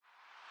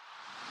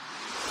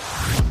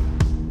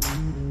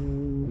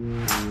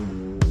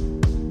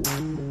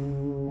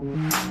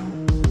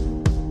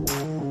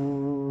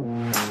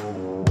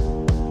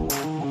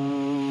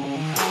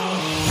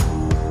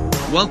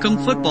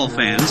Welcome, football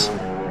fans.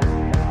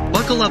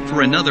 Buckle up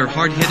for another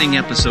hard-hitting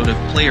episode of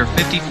Player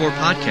 54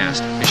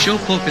 Podcast, a show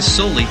focused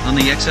solely on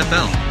the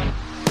XFL.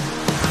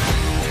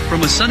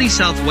 From a sunny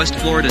Southwest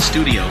Florida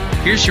studio,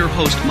 here's your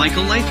host,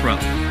 Michael Lathrop.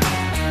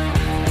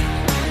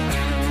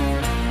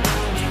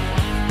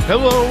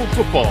 Hello,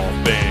 football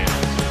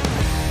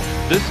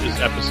fans. This is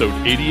episode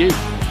 88,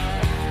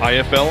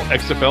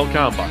 IFL-XFL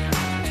Combine.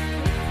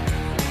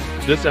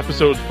 This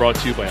episode is brought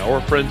to you by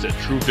our friends at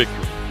True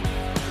Victory.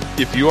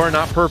 If you are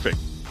not perfect,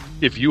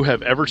 if you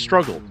have ever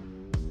struggled,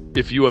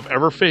 if you have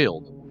ever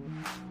failed,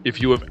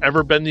 if you have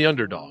ever been the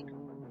underdog,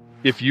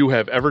 if you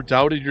have ever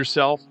doubted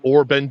yourself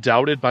or been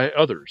doubted by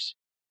others,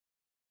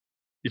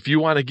 if you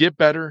want to get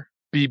better,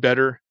 be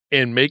better,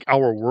 and make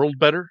our world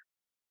better,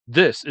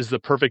 this is the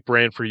perfect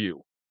brand for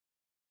you.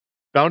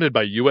 Founded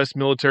by U.S.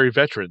 military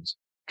veterans,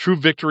 True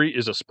Victory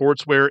is a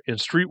sportswear and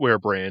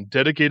streetwear brand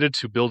dedicated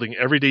to building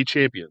everyday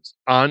champions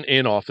on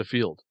and off the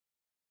field.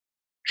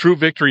 True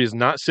Victory is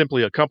not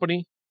simply a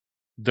company,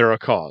 they're a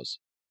cause.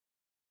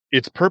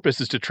 Its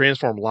purpose is to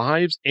transform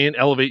lives and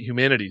elevate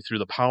humanity through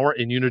the power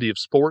and unity of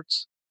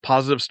sports,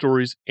 positive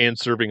stories, and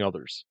serving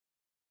others.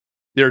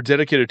 They are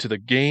dedicated to the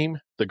game,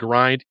 the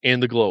grind,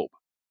 and the globe.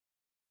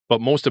 But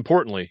most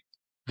importantly,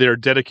 they are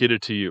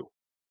dedicated to you.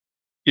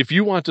 If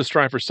you want to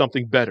strive for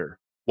something better,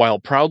 while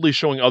proudly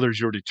showing others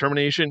your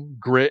determination,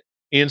 grit,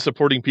 and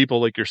supporting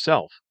people like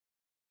yourself,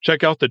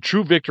 check out the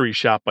True Victory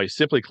shop by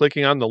simply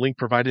clicking on the link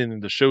provided in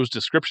the show's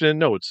description and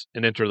notes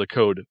and enter the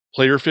code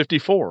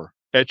PLAYER54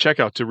 at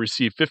checkout to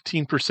receive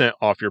 15%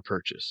 off your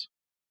purchase.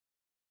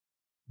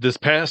 This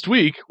past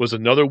week was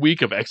another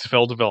week of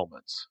XFL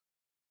developments.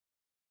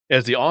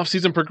 As the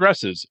offseason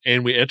progresses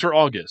and we enter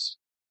August,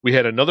 we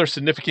had another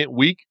significant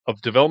week of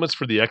developments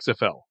for the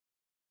XFL.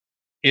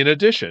 In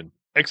addition,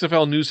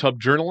 XFL News Hub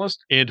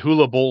journalist and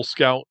Hula Bowl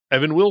scout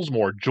Evan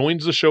Wilsmore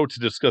joins the show to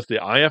discuss the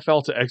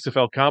IFL to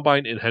XFL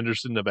Combine in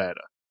Henderson,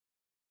 Nevada.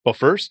 But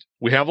first,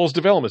 we have those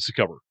developments to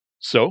cover,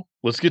 so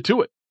let's get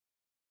to it.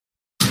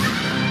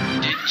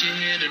 Did you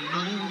hear the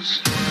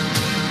news?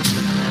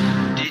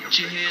 Did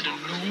you hear the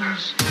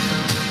news?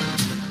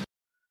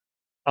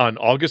 On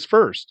August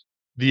 1st,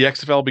 the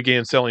XFL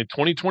began selling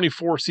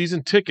 2024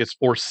 season tickets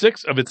for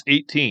 6 of its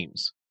 8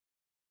 teams.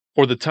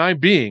 For the time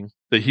being,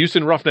 the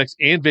Houston Roughnecks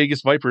and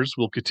Vegas Vipers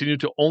will continue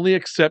to only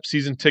accept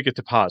season ticket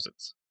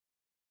deposits.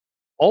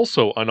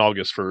 Also on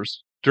August 1st,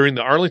 during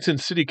the Arlington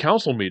City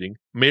Council meeting,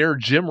 Mayor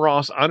Jim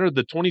Ross honored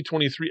the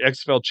 2023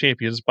 XFL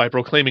champions by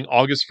proclaiming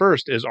August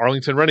 1st as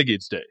Arlington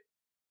Renegades Day.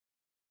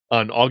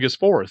 On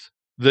August 4th,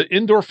 the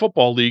Indoor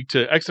Football League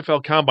to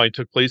XFL Combine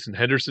took place in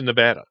Henderson,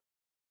 Nevada.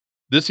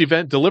 This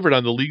event delivered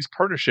on the league's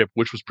partnership,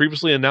 which was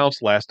previously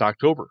announced last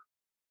October.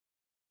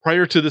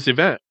 Prior to this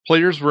event,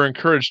 players were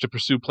encouraged to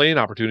pursue playing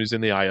opportunities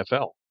in the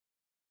IFL.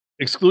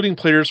 Excluding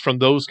players from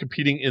those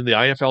competing in the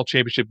IFL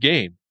championship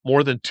game,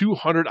 more than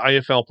 200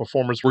 IFL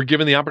performers were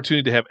given the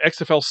opportunity to have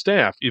XFL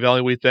staff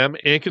evaluate them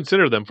and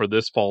consider them for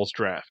this fall's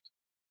draft.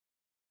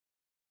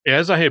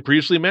 As I had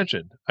previously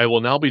mentioned, I will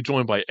now be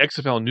joined by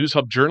XFL News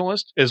Hub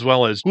journalist as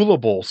well as Hula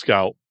Bowl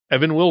scout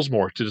Evan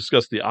Wilsmore to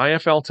discuss the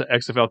IFL to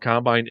XFL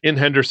Combine in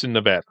Henderson,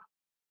 Nevada.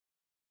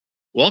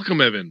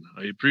 Welcome, Evan.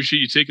 I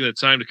appreciate you taking the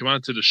time to come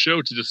on to the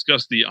show to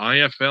discuss the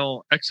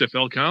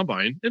IFL-XFL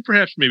Combine and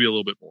perhaps maybe a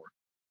little bit more.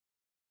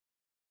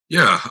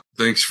 Yeah,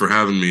 thanks for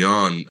having me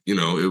on.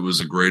 It was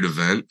a great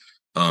event.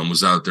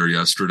 Was out there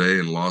yesterday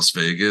in Las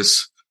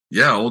Vegas.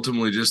 Yeah,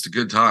 ultimately just a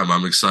good time.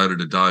 I'm excited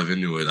to dive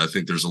into it. I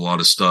think there's a lot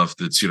of stuff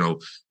that's,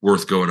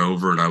 worth going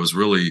over. And I was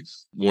really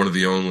one of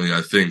the only,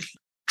 I think,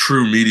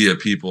 true media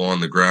people on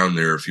the ground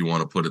there, if you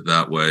want to put it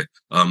that way.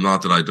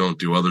 Not that I don't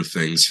do other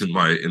things in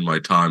my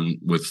time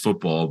with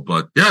football,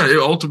 but yeah,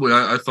 ultimately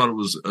I thought it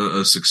was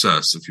a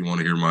success. If you want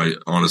to hear my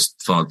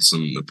honest thoughts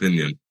and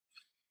opinion.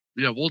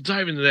 Yeah, we'll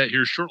dive into that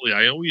here shortly.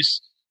 I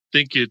always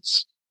think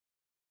it's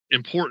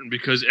important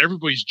because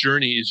everybody's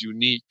journey is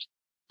unique,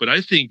 but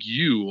I think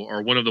you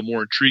are one of the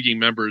more intriguing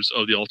members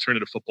of the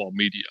alternative football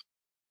media.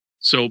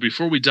 So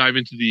before we dive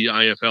into the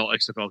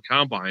IFL-XFL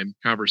Combine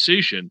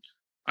conversation,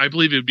 I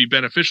believe it would be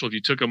beneficial if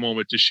you took a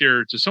moment to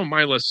share to some of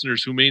my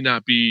listeners who may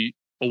not be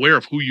aware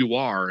of who you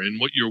are and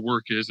what your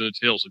work is and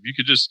entails. If you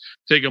could just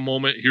take a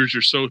moment, here's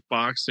your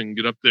soapbox, and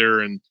get up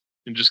there and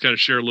just kind of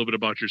share a little bit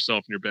about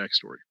yourself and your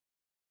backstory.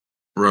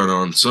 Right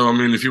on. So,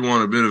 if you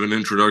want a bit of an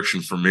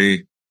introduction for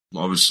me,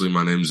 obviously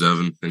my name's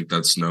Evan. I think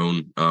that's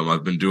known.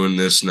 I've been doing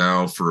this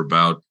now for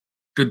about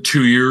good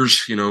 2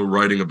 years,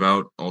 writing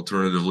about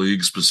alternative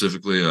leagues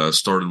specifically.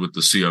 Started with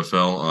the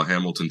CFL,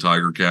 Hamilton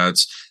Tiger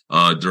Cats,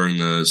 during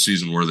the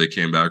season where they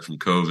came back from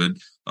COVID.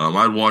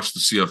 I'd watched the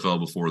CFL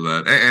before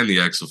that and the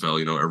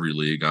XFL, every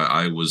league.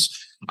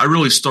 I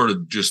really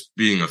started just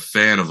being a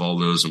fan of all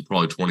those in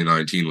probably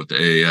 2019 with the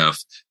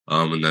AAF.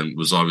 And then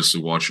was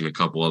obviously watching a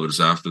couple others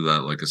after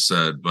that, like I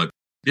said. But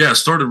yeah, I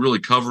started really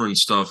covering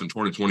stuff in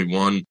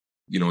 2021, at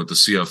the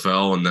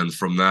CFL. And then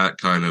from that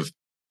kind of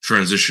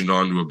transitioned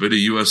on to a bit of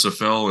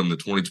USFL in the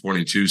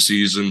 2022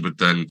 season. But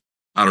then,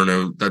 I don't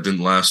know, that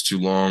didn't last too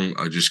long.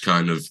 I just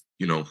kind of,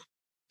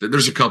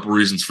 there's a couple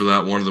reasons for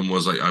that. One of them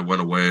was I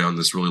went away on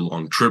this really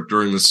long trip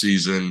during the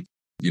season,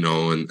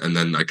 and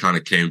then I kind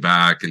of came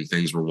back and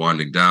things were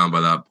winding down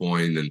by that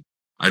point, and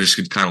I just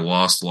had kind of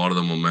lost a lot of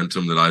the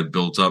momentum that I had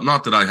built up.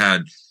 Not that I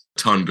had a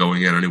ton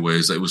going in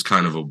anyways. It was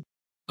kind of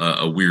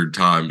a weird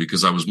time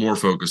because I was more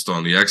focused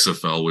on the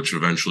XFL, which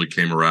eventually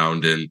came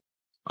around in,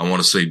 I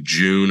want to say,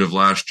 June of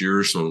last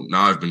year. So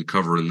now I've been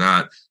covering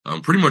that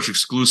pretty much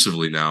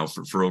exclusively now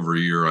for over a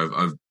year.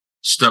 I've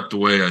stepped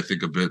away, I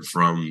think, a bit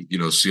from,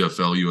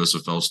 CFL,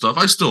 USFL stuff.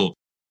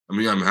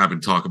 I'm happy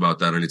to talk about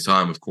that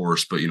anytime, of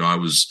course. But, I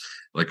was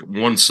like,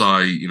 once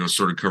I,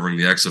 started covering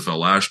the XFL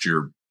last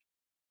year,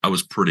 I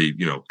was pretty,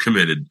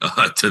 committed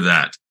to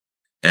that.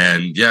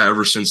 And yeah,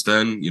 ever since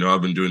then,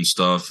 I've been doing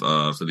stuff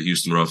for the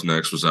Houston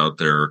Roughnecks. Was out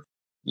there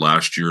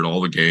last year at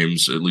all the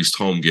games, at least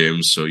home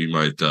games. So you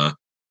might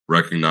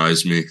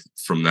recognize me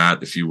from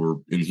that if you were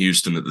in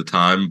Houston at the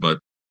time. But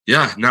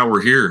yeah, now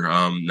we're here.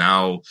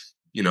 Now,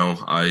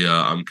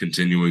 I'm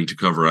continuing to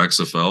cover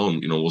XFL,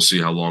 and we'll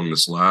see how long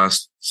this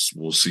lasts.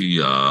 We'll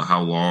see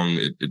how long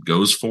it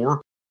goes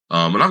for.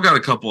 And I've got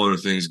a couple other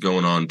things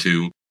going on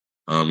too.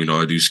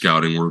 I do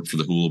scouting work for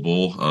the Hula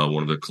Bowl,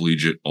 one of the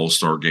collegiate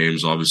all-star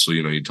games. Obviously,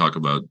 you talk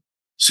about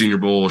Senior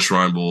Bowl,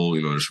 Shrine Bowl,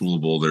 there's Hula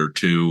Bowl there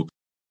too.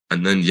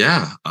 And then,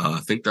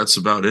 I think that's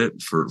about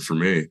it for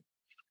me.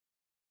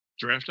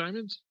 Draft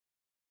diamonds?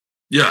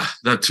 Yeah,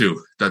 that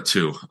too.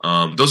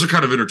 Those are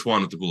kind of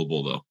intertwined with the Hula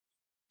Bowl, though.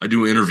 I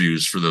do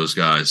interviews for those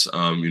guys,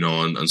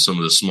 on some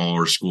of the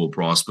smaller school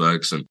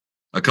prospects, and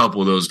a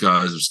couple of those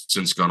guys have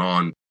since gone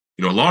on.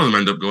 A lot of them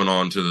end up going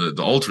on to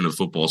the alternate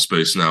football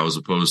space now, as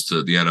opposed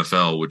to the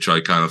NFL, which I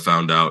kind of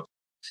found out,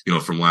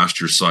 from last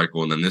year's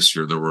cycle. And then this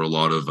year, there were a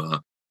lot of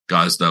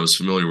guys that I was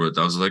familiar with.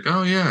 I was like,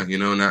 oh yeah,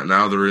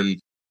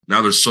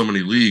 now there's so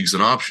many leagues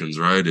and options,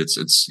 right?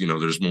 It's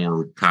there's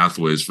more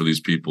pathways for these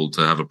people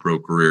to have a pro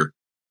career.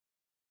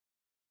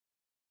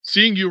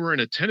 Seeing you were in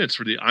attendance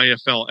for the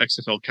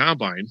IFL-XFL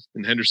Combine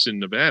in Henderson,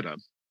 Nevada,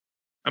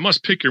 I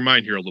must pick your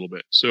mind here a little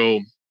bit. So,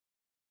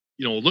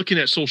 looking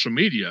at social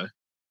media,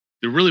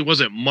 there really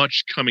wasn't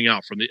much coming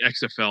out from the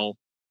XFL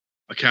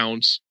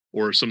accounts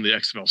or some of the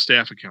XFL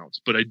staff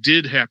accounts. But I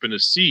did happen to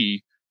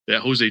see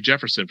that Jose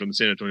Jefferson from the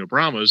San Antonio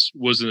Brahmas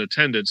was in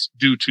attendance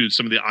due to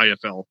some of the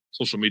IFL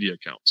social media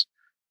accounts.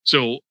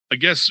 So I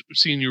guess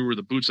seeing you were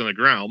the boots on the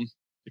ground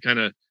to kind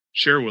of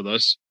share with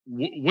us,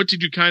 what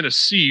did you kind of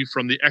see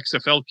from the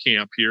XFL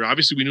camp here?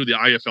 Obviously, we knew the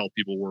IFL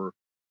people were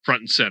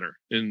front and center,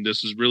 and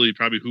this is really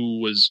probably who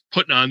was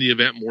putting on the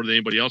event more than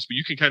anybody else. But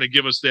you can kind of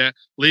give us that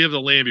lay of the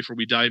land before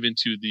we dive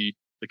into the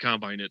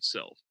combine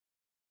itself.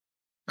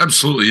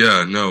 Absolutely,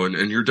 yeah, no, and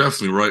you're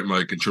definitely right,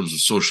 Mike, in terms of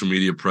social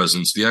media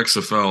presence. The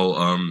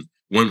XFL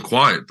went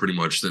quiet pretty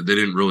much. That they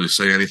didn't really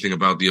say anything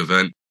about the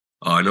event.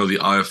 I know the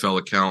IFL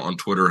account on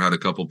Twitter had a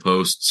couple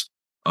posts,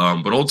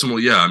 but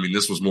ultimately,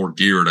 this was more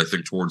geared, I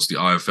think, towards the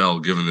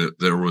IFL, given that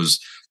there was,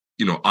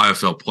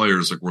 IFL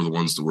players like were the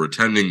ones that were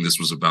attending. This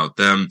was about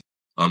them.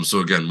 So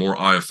again, more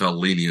IFL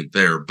lenient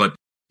there. But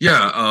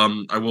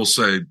I will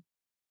say,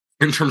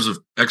 in terms of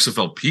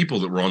XFL people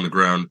that were on the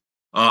ground,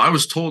 I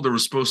was told there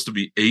was supposed to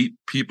be 8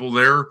 people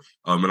there,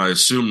 and I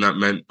assume that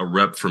meant a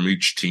rep from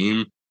each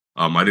team.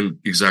 I didn't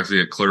exactly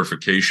get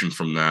clarification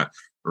from that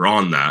or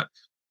on that.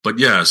 But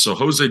so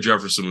Jose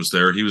Jefferson was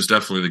there. He was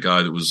definitely the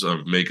guy that was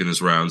making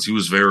his rounds. He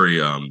was very,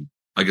 a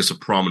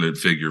prominent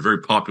figure,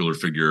 very popular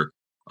figure,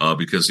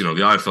 because, the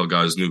IFL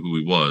guys knew who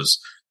he was.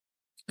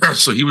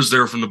 So he was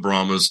there from the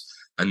Brahmas.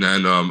 And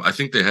then I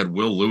think they had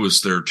Will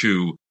Lewis there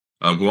too,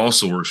 who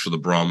also works for the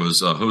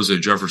Brahmas. Jose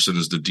Jefferson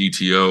is the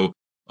DTO,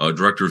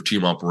 Director of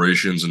Team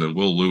Operations. And then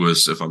Will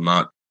Lewis, if I'm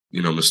not,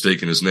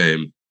 mistaken his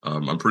name,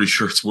 I'm pretty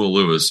sure it's Will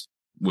Lewis,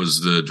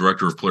 was the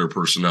Director of Player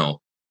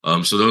Personnel.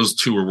 So those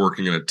two were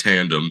working in a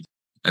tandem.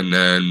 And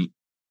then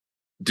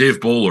Dave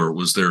Bowler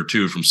was there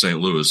too from St.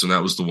 Louis. And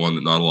that was the one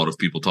that not a lot of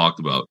people talked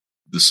about.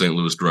 The St.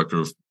 Louis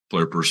Director of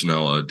Player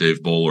Personnel,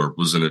 Dave Bowler,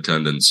 was in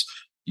attendance.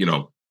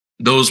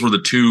 Those were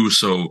the two.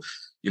 So,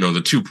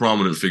 the two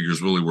prominent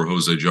figures really were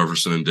Jose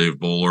Jefferson and Dave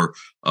Bowler.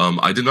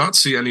 I did not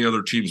see any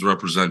other teams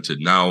represented.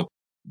 Now,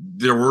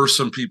 there were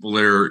some people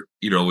there,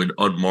 in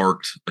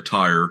unmarked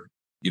attire.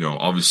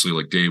 Obviously,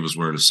 like Dave was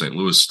wearing his St.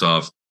 Louis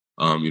stuff.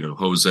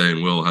 Jose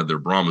and Will had their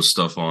Brahmas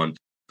stuff on.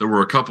 There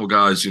were a couple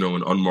guys, in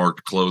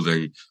unmarked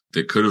clothing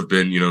that could have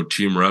been,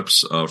 team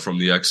reps from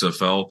the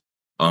XFL.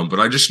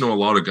 But I just know a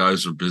lot of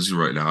guys are busy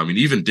right now.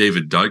 Even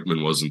David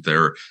Dykman wasn't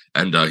there.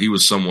 And he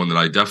was someone that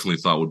I definitely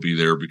thought would be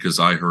there because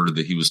I heard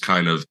that he was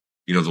kind of,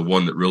 the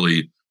one that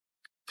really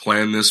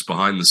planned this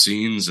behind the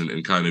scenes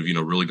and kind of,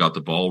 really got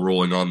the ball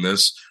rolling on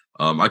this.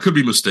 I could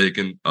be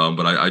mistaken,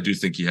 but I do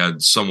think he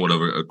had somewhat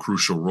of a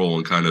crucial role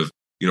in kind of,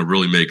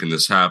 really making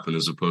this happen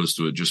as opposed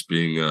to it just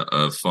being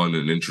a fun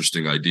and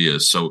interesting idea.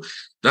 So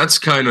that's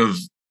kind of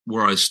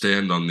where I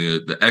stand on the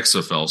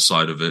XFL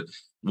side of it.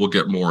 We'll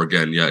get more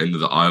again, into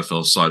the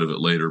IFL side of it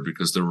later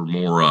because there were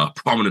more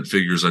prominent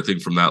figures, I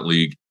think, from that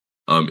league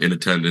in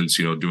attendance,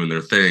 doing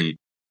their thing.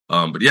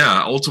 But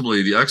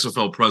ultimately the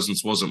XFL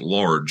presence wasn't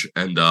large,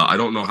 and I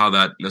don't know how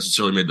that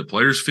necessarily made the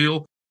players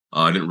feel.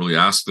 I didn't really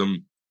ask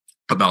them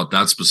about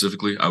that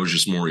specifically. I was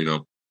just more,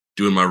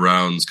 doing my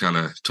rounds, kind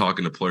of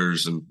talking to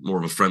players in more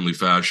of a friendly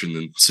fashion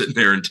than sitting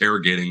there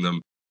interrogating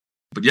them.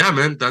 But yeah,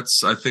 man,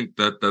 I think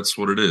that's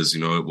what it is.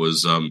 It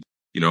was,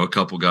 a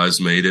couple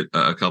guys made it,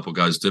 a couple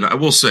guys didn't. I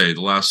will say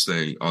the last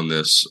thing on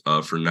this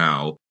for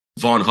now,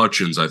 Vaughn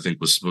Hutchins, I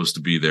think, was supposed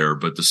to be there,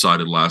 but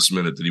decided last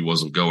minute that he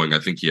wasn't going. I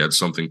think he had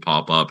something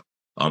pop up.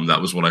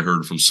 That was what I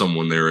heard from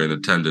someone there in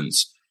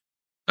attendance.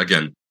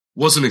 Again,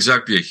 wasn't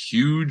exactly a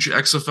huge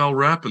XFL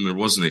rep, and there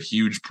wasn't a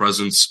huge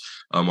presence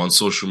on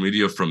social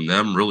media from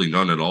them, really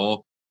none at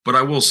all. But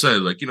I will say,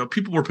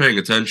 people were paying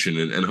attention,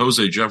 and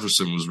Jose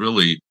Jefferson was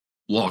really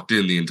locked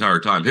in the entire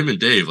time. Him and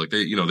Dave,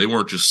 they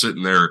weren't just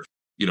sitting there,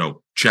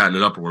 chatting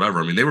it up or whatever.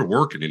 I mean, they were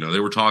working, they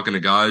were talking to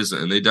guys,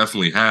 and they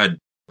definitely had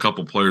a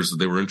couple players that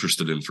they were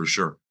interested in for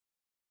sure.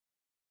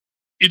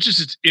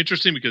 It's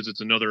interesting because it's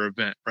another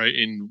event, right?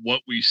 And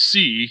what we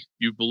see,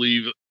 you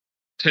believe,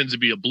 tends to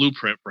be a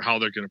blueprint for how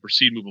they're going to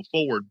proceed moving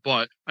forward.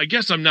 But I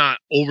guess I'm not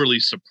overly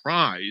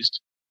surprised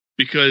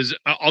because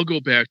I'll go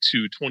back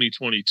to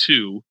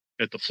 2022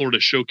 at the Florida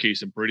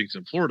Showcase in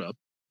Bradenton, Florida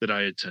that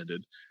I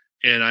attended.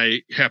 And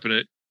I happened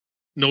to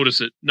notice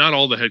that not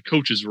all the head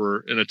coaches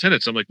were in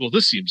attendance. I'm like, well,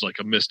 this seems like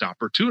a missed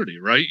opportunity,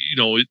 right?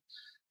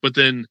 But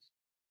then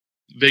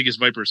Vegas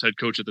Vipers head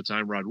coach at the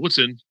time, Rod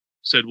Woodson,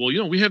 said,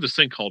 well, we have this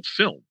thing called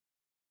film.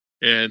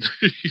 And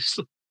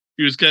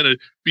he was kind of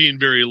being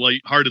very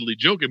lightheartedly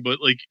joking, but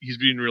he's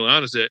being really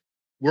honest that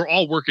we're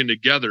all working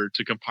together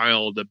to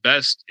compile the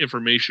best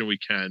information we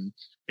can,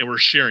 and we're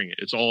sharing it.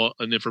 It's all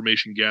an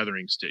information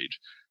gathering stage,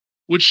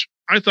 which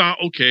I thought,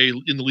 okay,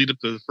 in the lead up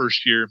to the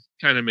first year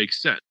kind of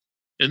makes sense.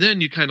 And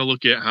then you kind of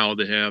look at how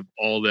they have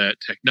all that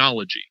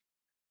technology,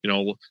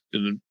 in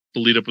the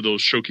lead up of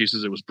those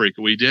showcases, it was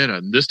breakaway data.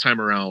 And this time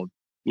around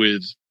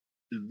with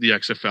the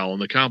XFL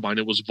and the Combine,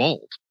 it was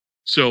Vault.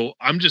 So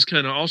I'm just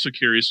kind of also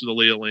curious to the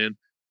lay of land,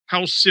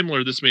 how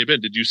similar this may have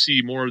been. Did you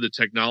see more of the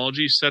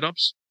technology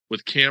setups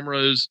with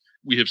cameras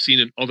we have seen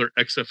in other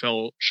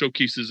XFL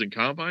showcases and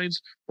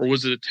combines, or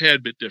was it a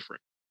tad bit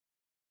different?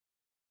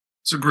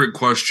 It's a great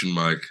question,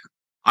 Mike.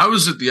 I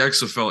was at the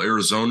XFL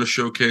Arizona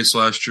showcase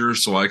last year,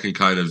 so I can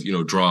kind of,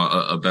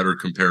 draw a better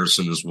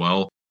comparison as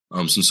well,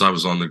 since I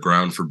was on the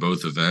ground for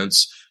both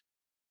events.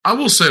 I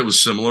will say it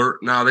was similar.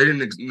 Now, they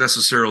didn't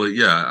necessarily,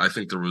 I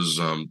think there was,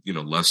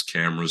 less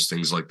cameras,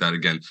 things like that.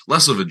 Again,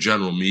 less of a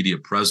general media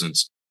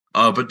presence.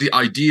 But the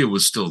idea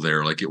was still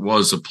there. It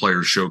was a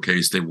player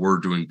showcase. They were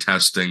doing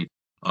testing.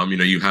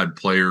 You had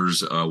players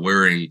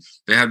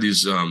they had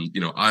these,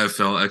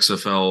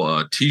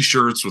 IFL-XFL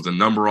T-shirts with a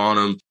number on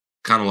them,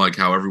 kind of like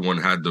how everyone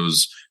had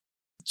those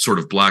sort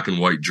of black and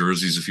white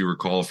jerseys, if you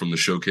recall, from the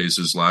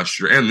showcases last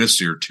year and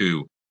this year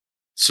too.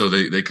 So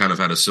they kind of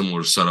had a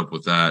similar setup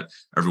with that.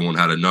 Everyone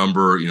had a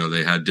number,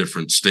 they had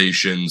different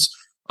stations,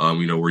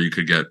 where you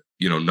could get,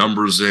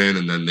 numbers in,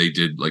 and then they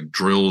did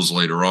drills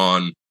later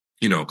on,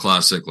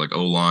 classic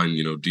O-line,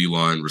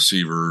 D-line,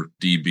 receiver,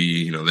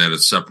 DB, they had a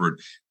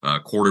separate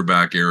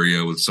quarterback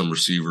area with some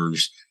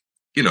receivers,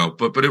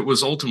 but it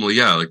was ultimately,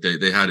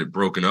 they had it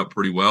broken up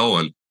pretty well.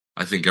 And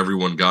I think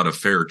everyone got a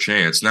fair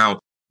chance.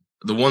 Now,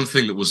 the one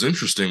thing that was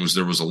interesting was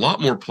there was a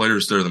lot more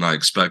players there than I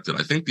expected.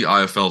 I think the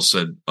IFL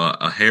said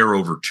a hair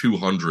over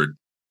 200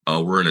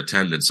 were in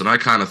attendance. And I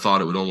kind of thought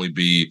it would only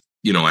be,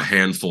 a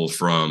handful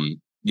from,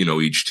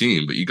 each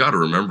team. But you got to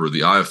remember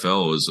the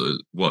IFL is a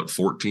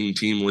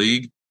 14-team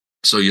league.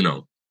 So,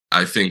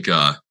 I think,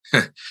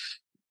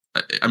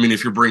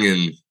 if you're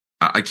bringing,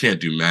 I can't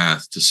do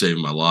math to save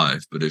my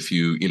life, but if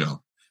you've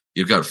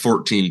got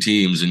 14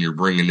 teams and you're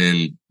bringing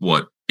in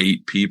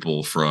 8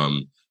 people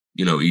from,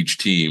 each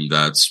team,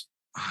 that's,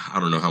 I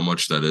don't know how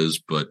much that is,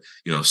 but,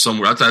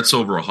 somewhere that's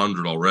over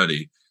 100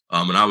 already.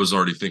 And I was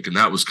already thinking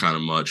that was kind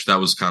of much. That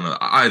was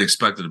I had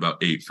expected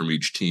about 8 from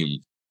each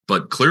team,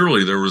 but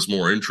clearly there was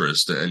more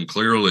interest, and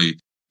clearly,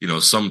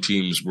 some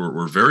teams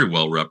were very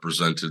well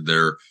represented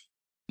there.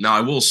 Now,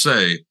 I will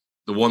say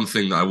the one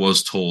thing that I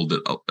was told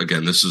that,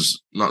 again, this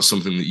is not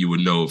something that you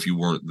would know if you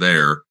weren't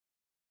there.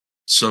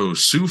 So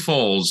Sioux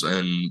Falls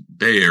and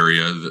Bay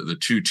Area, the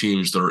two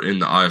teams that are in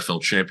the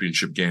IFL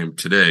championship game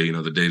today,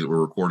 the day that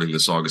we're recording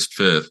this, August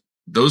 5th,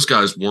 those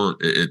guys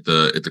weren't at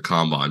the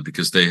Combine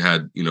because they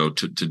had,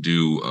 to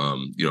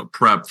do,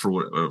 prep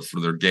for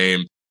their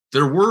game.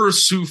 There were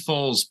Sioux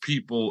Falls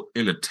people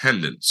in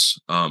attendance.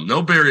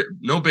 No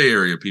Bay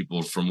Area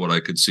people from what I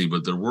could see,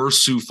 but there were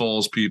Sioux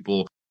Falls,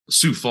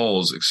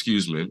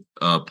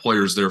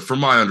 players there from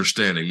my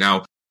understanding.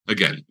 Now,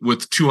 again,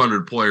 with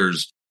 200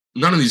 players,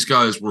 none of these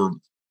guys were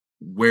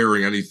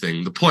wearing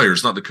anything, the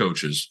players, not the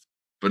coaches,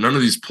 but none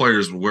of these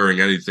players were wearing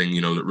anything,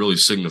 that really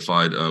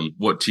signified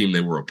what team they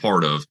were a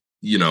part of,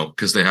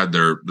 because they had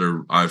their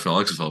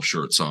IFL-XFL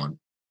shirts on.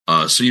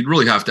 So you'd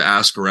really have to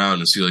ask around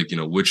and see,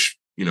 which,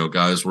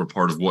 guys were a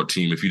part of what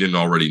team if you didn't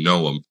already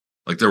know them.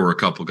 There were a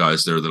couple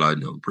guys there that I'd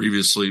known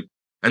previously,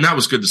 and that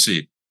was good to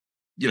see.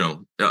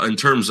 In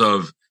terms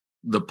of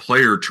the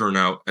player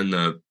turnout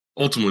and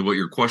ultimately what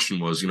your question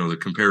was, the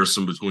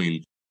comparison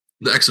between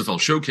the XFL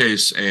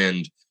showcase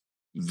and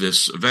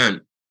this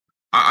event,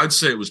 I'd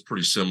say it was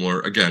pretty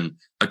similar. Again,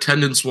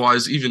 attendance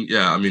wise,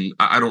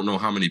 I don't know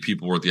how many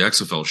people were at the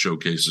XFL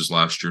showcases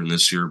last year and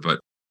this year, but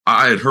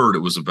I had heard it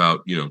was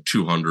about,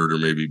 200 or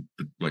maybe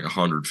like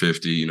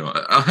 150,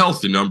 a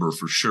healthy number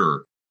for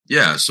sure.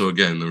 Yeah. So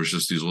again, there was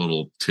just these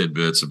little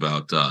tidbits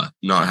about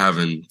not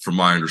having, from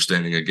my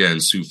understanding, again,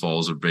 Sioux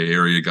Falls or Bay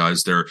Area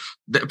guys there.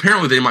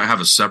 Apparently they might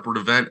have a separate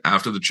event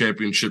after the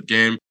championship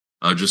game,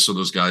 just so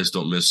those guys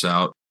don't miss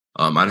out.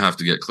 I'd have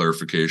to get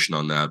clarification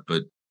on that,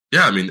 but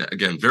yeah, I mean,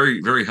 again,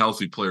 very, very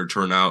healthy player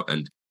turnout,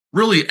 and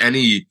really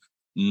any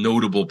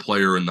notable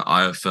player in the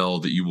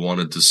IFL that you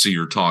wanted to see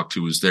or talk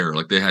to is there.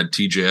 Like they had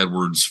TJ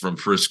Edwards from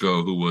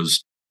Frisco, who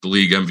was the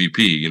league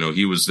MVP.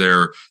 He was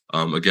there.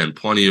 Again,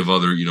 plenty of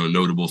other,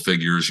 notable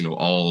figures,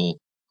 all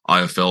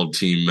IFL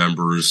team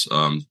members,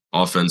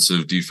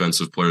 offensive,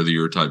 defensive player of the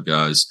year type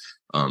guys,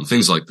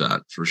 things like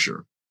that for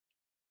sure.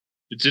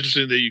 It's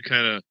interesting that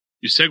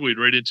you segued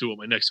right into what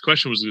my next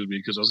question was going to be,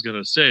 because I was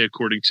going to say,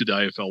 according to the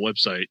IFL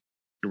website,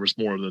 there was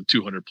more than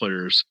 200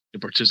 players in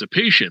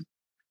participation.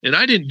 And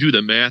I didn't do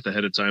the math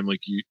ahead of time like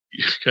you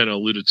kind of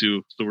alluded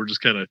to. So we're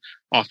just kind of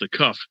off the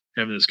cuff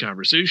having this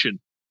conversation.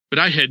 But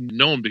I had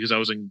known, because I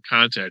was in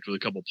contact with a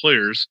couple of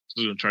players. So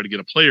I was going to try to get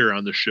a player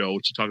on the show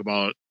to talk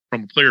about,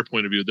 from a player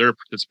point of view, their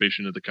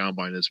participation at the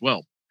combine as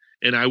well.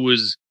 And I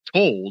was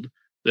told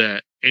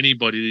that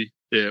anybody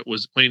that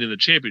was playing in the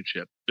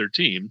championship, their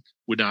team,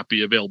 would not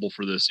be available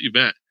for this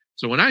event.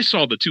 So when I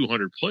saw the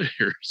 200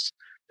 players,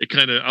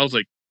 I was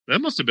like,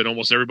 that must have been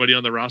almost everybody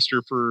on the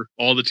roster for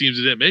all the teams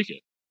that didn't make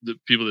it. The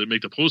people that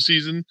make the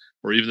postseason,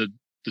 or even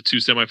the two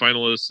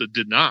semifinalists that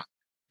did not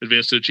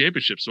advance to the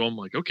championship. So I'm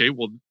like, okay,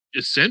 well,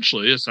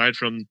 essentially, aside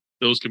from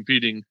those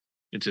competing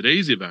in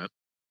today's event,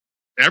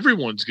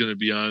 everyone's going to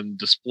be on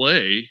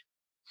display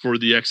for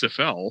the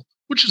XFL,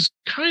 which is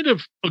kind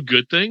of a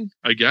good thing,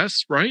 I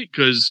guess, right?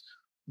 Because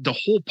the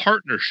whole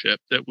partnership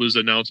that was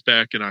announced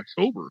back in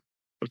October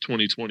of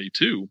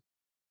 2022,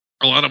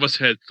 a lot of us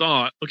had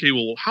thought, okay,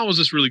 well, how is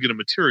this really going to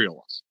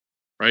materialize?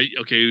 Right?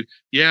 Okay,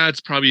 yeah, it's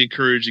probably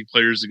encouraging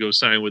players to go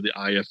sign with the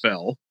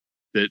IFL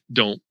that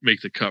don't make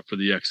the cut for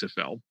the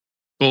XFL.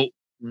 But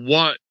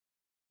what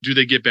do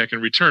they get back in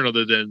return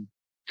other than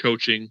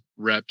coaching,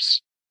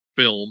 reps,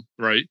 film,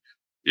 right?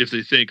 If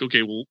they think,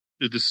 okay, well,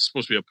 this is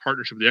supposed to be a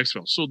partnership with the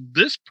XFL. So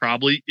this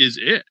probably is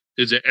it,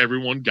 is that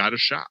everyone got a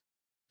shot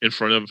in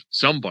front of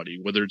somebody,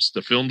 whether it's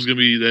the film's going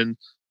to be then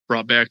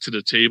brought back to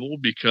the table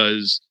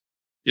because,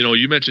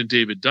 you mentioned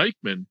David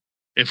Dykman.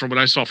 And from what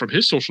I saw from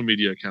his social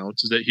media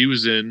accounts is that he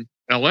was in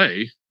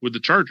LA with the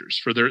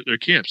Chargers for their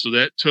camp. So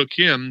that took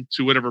him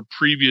to whatever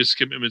previous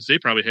commitments they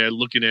probably had,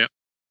 looking at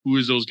who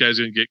is those guys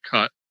going to get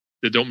cut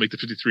that don't make the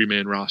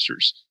 53-man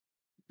rosters,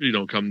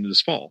 come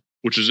this fall,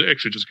 which is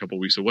actually just a couple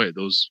of weeks away.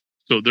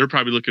 So they're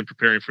probably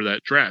preparing for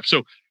that draft.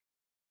 So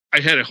I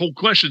had a whole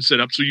question set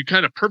up. So you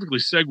kind of perfectly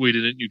segued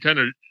in it. And you kind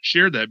of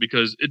shared that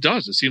because it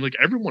seemed like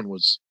everyone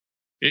was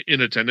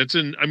in attendance.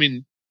 And I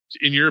mean,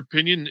 in your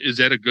opinion, is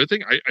that a good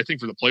thing? I think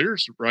for the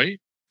players, right?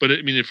 But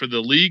I mean, for the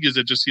league, does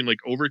it just seem like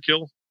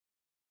overkill?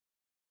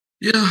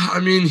 Yeah, I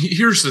mean,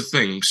 here's the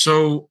thing.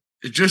 So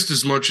just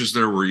as much as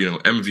there were,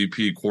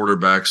 MVP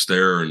quarterbacks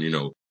there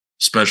and,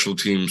 special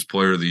teams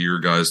player of the year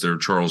guys there,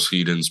 Charles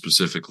Heaton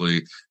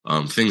specifically,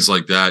 things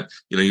like that,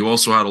 you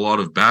also had a lot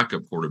of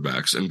backup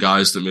quarterbacks and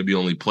guys that maybe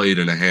only played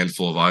in a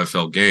handful of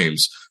IFL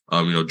games,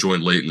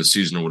 joined late in the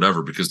season or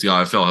whatever, because the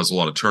IFL has a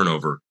lot of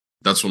turnover.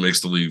 That's what makes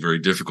the league very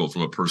difficult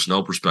from a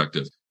personnel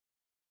perspective.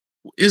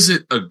 Is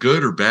it a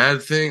good or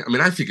bad thing? I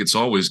mean, I think it's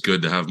always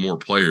good to have more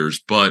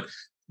players, but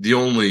the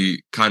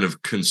only kind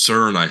of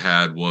concern I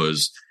had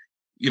was,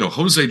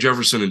 Jose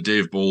Jefferson and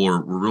Dave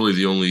Bowler were really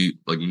the only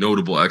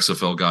notable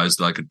XFL guys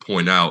that I could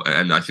point out.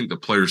 And I think the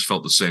players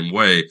felt the same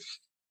way.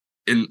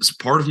 And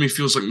part of me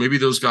feels like maybe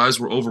those guys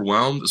were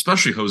overwhelmed,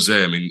 especially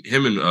Jose. I mean,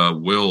 him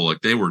and Will,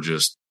 they were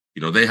just,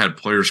 they had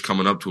players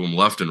coming up to him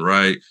left and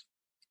right.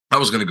 I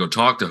was going to go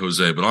talk to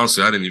Jose, but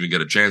honestly, I didn't even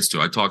get a chance to.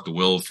 I talked to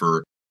Will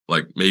for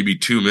maybe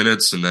 2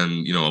 minutes, and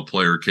then, a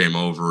player came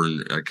over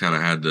and I kind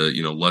of had to,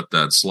 let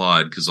that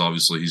slide because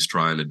obviously he's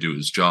trying to do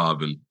his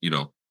job and,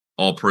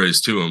 all praise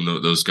to him.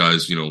 Those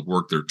guys,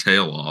 work their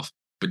tail off.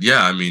 But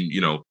yeah, I mean,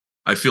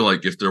 I feel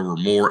like if there were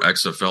more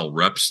XFL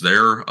reps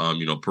there,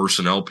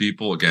 personnel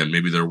people, again,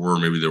 maybe there were,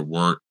 maybe there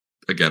weren't.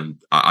 Again,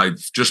 I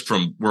just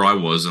from where I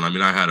was, and I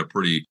mean, I kind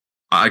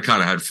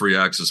of had free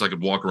access. I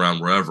could walk around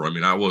wherever. I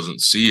mean, I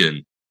wasn't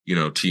seeing,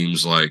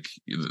 teams like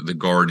the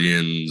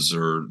Guardians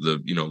or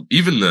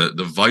even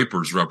the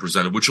Vipers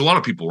represented, which a lot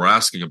of people were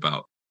asking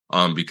about,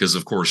 because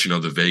of course,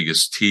 the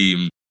Vegas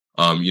team,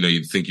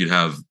 you'd think you'd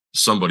have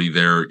somebody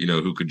there,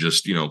 who could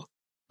just,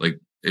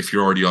 if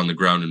you're already on the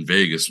ground in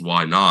Vegas,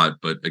 why not?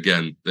 But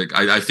again,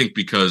 I think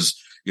because,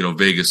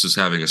 Vegas is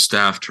having a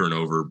staff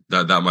turnover,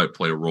 that might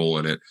play a role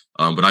in it.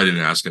 But I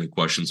didn't ask any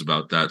questions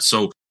about that.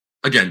 So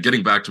again,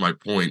 getting back to my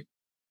point,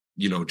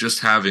 just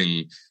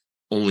having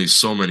only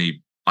so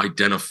many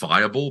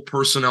identifiable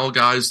personnel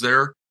guys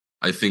there,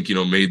 I think,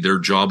 made their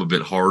job a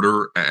bit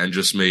harder and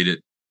just made it,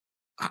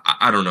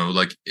 I don't know,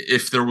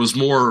 if there was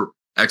more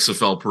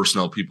XFL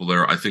personnel people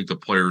there. I think the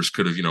players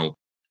could have,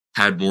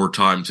 had more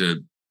time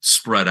to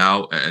spread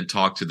out and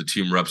talk to the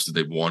team reps that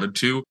they wanted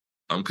to.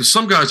 Because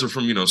some guys are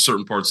from,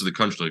 certain parts of the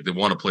country, like they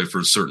want to play for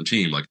a certain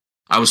team. Like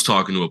I was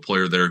talking to a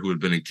player there who had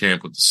been in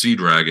camp with the Sea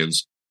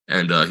Dragons,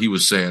 and he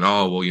was saying,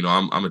 "Oh, well,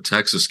 I'm a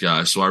Texas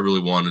guy, so I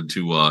really wanted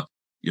to,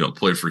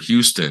 play for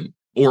Houston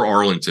or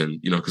Arlington,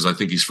 because I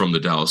think he's from the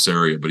Dallas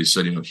area." But he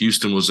said,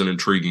 Houston was an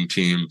intriguing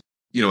team,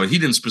 and he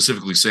didn't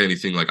specifically say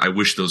anything like, "I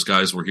wish those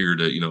guys were here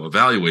to,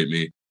 evaluate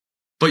me."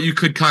 But you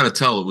could kind of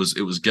tell it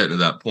was getting to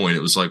that point.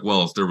 It was like,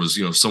 well, if there was,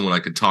 someone I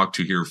could talk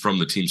to here from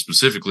the team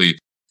specifically,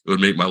 it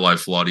would make my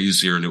life a lot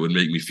easier, and it would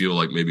make me feel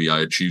like maybe I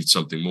achieved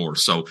something more.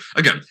 So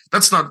again,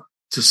 that's not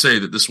to say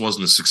that this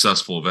wasn't a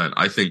successful event.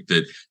 I think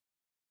that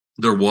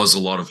there was a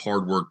lot of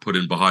hard work put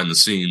in behind the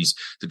scenes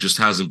that just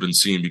hasn't been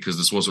seen because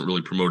this wasn't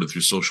really promoted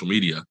through social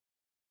media.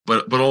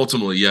 But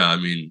ultimately, yeah, I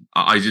mean,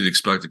 I did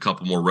expect a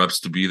couple more reps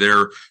to be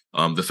there.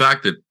 The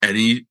fact that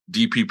any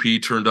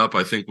DPP turned up,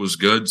 I think, was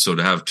good. So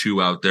to have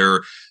two out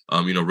there,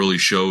 really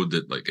showed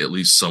that like at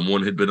least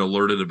someone had been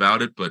alerted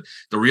about it. But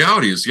the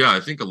reality is, yeah, I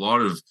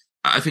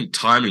think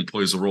timing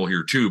plays a role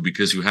here too,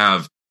 because you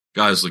have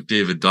guys like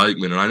David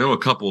Dykman, and I know a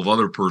couple of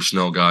other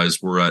personnel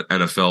guys were at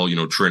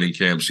NFL, training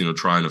camps,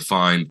 trying to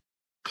find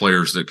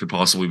players that could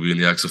possibly be in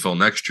the XFL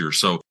next year.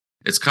 So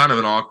it's kind of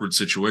an awkward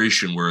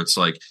situation where it's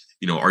like,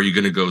 are you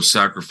going to go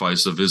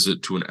sacrifice a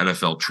visit to an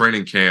NFL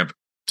training camp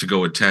to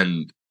go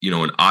attend, an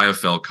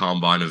IFL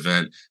combine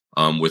event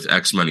with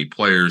X many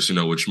players,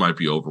 which might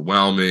be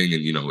overwhelming.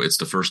 And, it's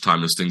the first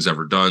time this thing's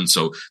ever done.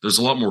 So there's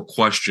a lot more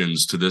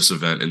questions to this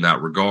event in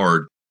that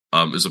regard,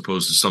 as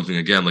opposed to something,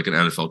 again, like an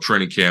NFL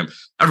training camp.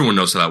 Everyone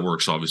knows how that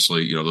works,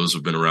 obviously. Those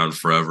have been around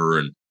forever.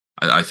 And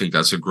I think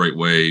that's a great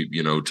way,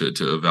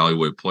 to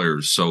evaluate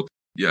players. So,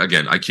 yeah,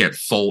 again, I can't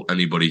fault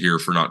anybody here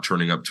for not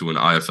turning up to an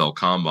IFL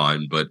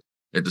combine, but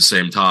at the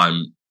same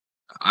time,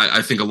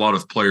 I think a lot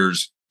of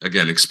players,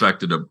 again,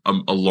 expected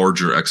a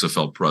larger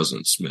XFL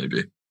presence,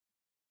 maybe.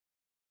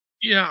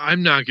 Yeah,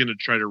 I'm not going to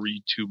try to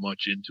read too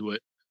much into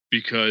it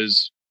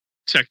because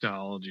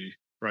technology,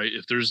 right?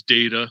 If there's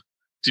data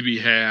to be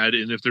had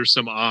and if there's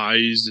some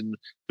eyes and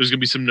there's going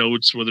to be some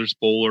notes, whether it's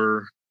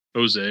Bowler,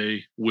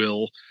 Jose,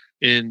 Will,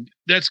 and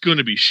that's going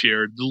to be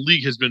shared. The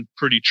league has been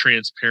pretty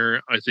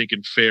transparent, I think,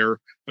 and fair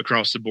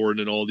across the board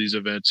in all these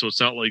events. So it's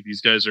not like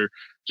these guys are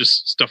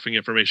just stuffing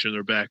information in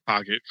their back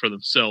pocket for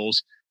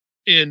themselves.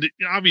 And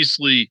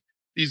obviously,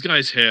 these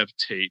guys have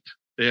tape.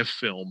 They have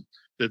film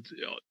that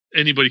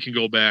anybody can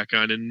go back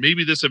on. And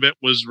maybe this event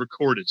was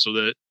recorded so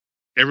that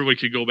everybody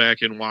could go back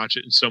and watch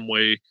it in some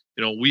way.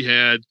 We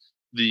had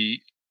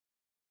the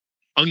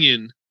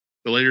onion,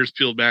 the layers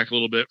peeled back a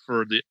little bit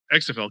for the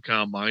XFL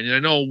combine. And I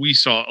know we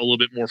saw a little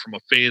bit more from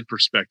a fan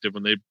perspective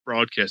when they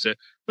broadcast it,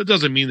 but it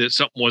doesn't mean that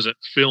something wasn't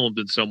filmed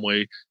in some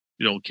way.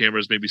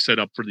 Cameras maybe set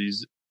up for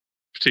these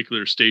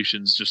particular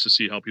stations just to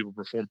see how people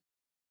perform.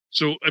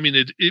 So, I mean,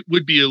 it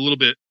would be a little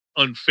bit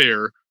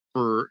unfair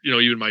for,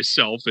 even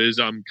myself as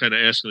I'm kind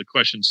of asking the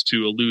questions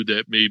to allude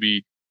that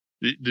maybe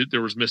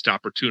there was missed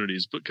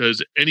opportunities,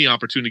 because any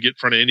opportunity to get in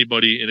front of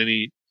anybody and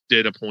any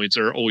data points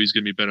are always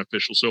going to be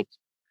beneficial. So,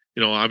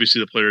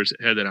 obviously the players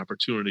had that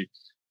opportunity,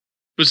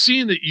 but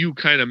seeing that you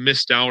kind of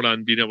missed out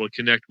on being able to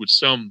connect with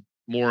some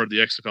more of the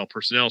XFL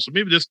personnel. So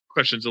maybe this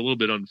question is a little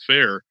bit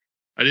unfair.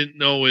 I didn't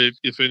know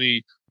if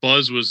any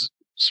buzz was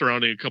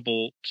surrounding a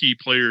couple key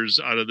players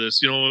out of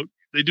this.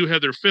 They do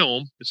have their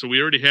film, so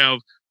we already have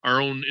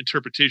our own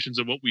interpretations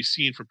of what we've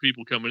seen from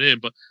people coming in,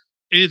 but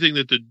anything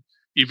that the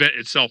event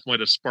itself might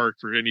have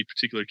sparked for any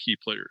particular key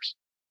players.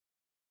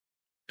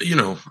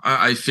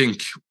 I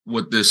think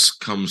what this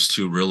comes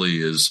to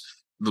really is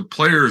the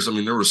players. I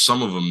mean, there were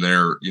some of them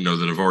there,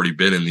 that have already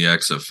been in the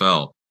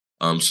XFL.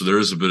 So there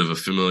is a bit of a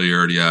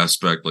familiarity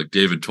aspect. Like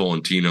David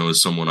Tolentino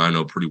is someone I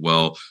know pretty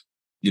well,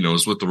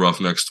 was with the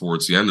Roughnecks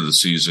towards the end of the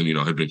season,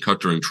 had been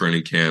cut during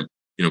training camp,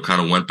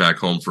 kind of went back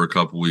home for a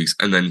couple of weeks,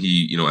 and then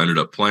he, ended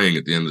up playing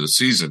at the end of the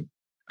season.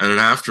 And then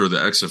after the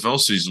XFL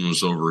season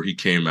was over, he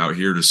came out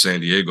here to San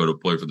Diego to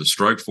play for the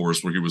Strike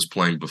Force, where he was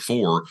playing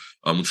before,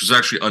 which was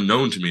actually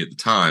unknown to me at the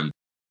time.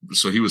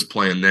 So he was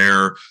playing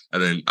there.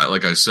 And then,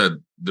 like I said,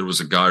 there was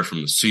a guy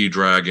from the Sea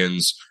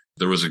Dragons.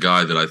 There was a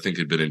guy that I think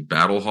had been in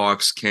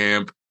Battlehawks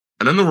camp.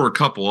 And then there were a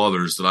couple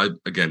others that I,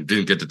 again,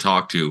 didn't get to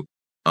talk to,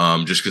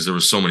 just because there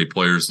was so many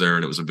players there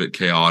and it was a bit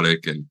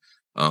chaotic. And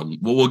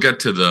we'll get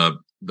to the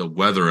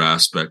weather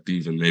aspect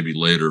even maybe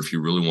later if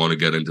you really want to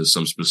get into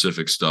some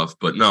specific stuff.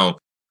 But no,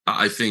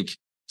 I think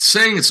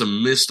saying it's a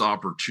missed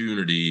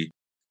opportunity,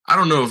 I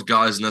don't know if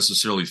guys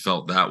necessarily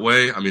felt that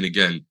way. I mean,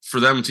 again, for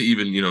them to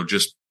even,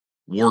 just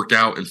work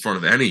out in front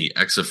of any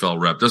XFL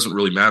rep doesn't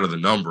really matter the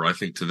number. I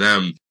think to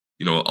them,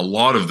 a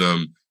lot of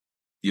them,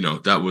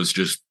 that was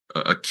just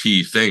a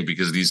key thing,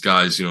 because these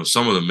guys,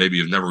 some of them maybe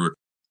have never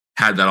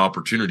had that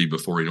opportunity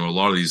before. A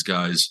lot of these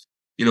guys,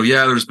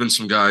 there's been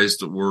some guys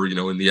that were, in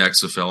the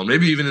XFL and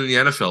maybe even in the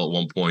NFL at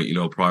one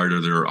point, prior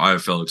to their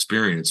IFL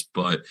experience.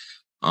 But,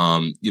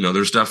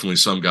 there's definitely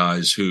some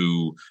guys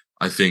who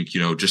I think,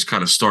 just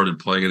kind of started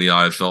playing in the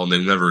IFL and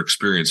they've never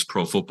experienced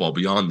pro football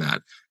beyond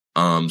that.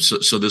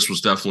 So this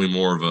was definitely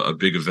more of a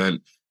big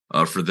event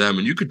for them.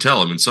 And you could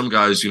tell, I mean, some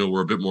guys,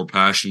 were a bit more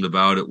passionate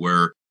about it,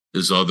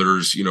 whereas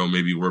others,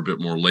 maybe were a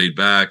bit more laid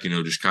back,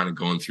 just kind of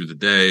going through the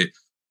day.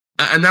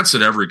 And that's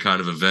at every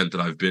kind of event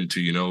that I've been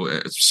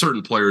to,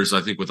 certain players,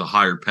 I think with a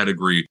higher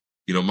pedigree,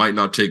 might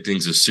not take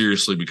things as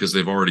seriously because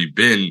they've already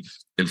been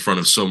in front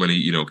of so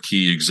many,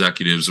 key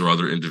executives or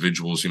other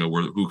individuals,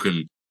 who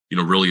can,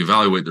 really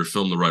evaluate their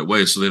film the right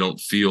way. So they don't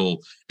feel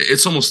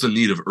it's almost the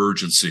need of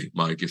urgency,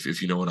 Mike,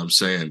 if you know what I'm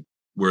saying,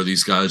 where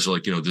these guys are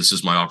like, this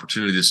is my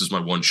opportunity. This is my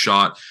one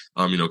shot.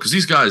 Cause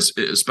these guys,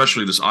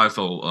 especially this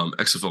IFL,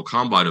 XFL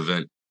combine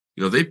event,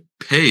 they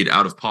paid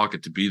out of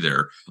pocket to be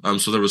there.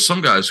 So there was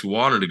some guys who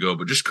wanted to go,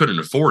 but just couldn't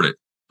afford it.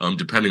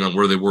 Depending on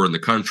where they were in the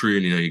country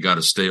and, you got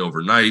to stay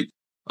overnight,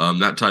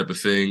 that type of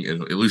thing.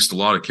 And at least a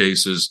lot of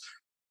cases,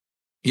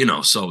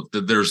 so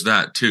there's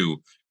that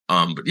too.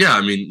 But yeah,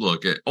 I mean,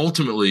 look,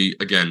 ultimately,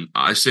 again,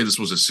 I say this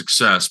was a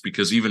success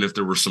because even if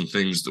there were some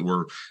things that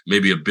were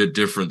maybe a bit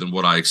different than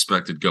what I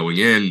expected going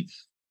in,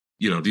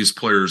 these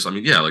players, I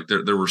mean, yeah, like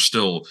there were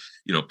still,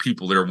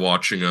 people there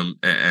watching them.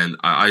 And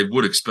I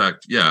would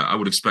expect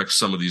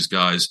some of these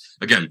guys,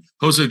 again,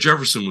 Jose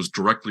Jefferson was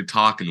directly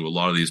talking to a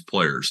lot of these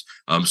players.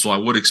 So I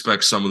would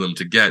expect some of them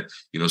to get,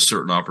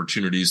 certain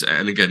opportunities.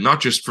 And again, not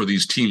just for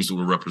these teams that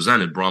were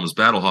represented, Brahmas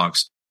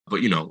Battlehawks,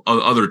 but,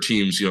 other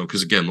teams,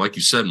 because again, like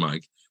you said,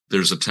 Mike,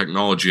 there's a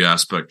technology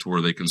aspect to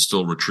where they can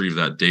still retrieve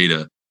that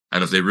data.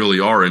 And if they really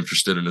are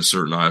interested in a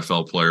certain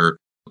IFL player,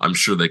 I'm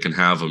sure they can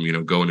have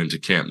them, going into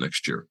camp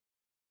next year.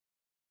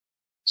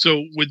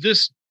 So with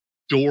this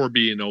door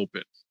being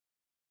open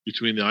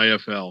between the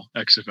IFL,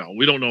 XFL,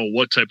 we don't know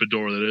what type of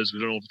door that is. We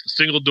don't know if it's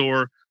a single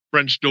door,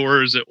 French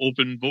doors that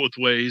open both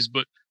ways,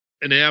 but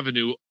an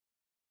avenue.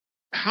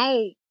 How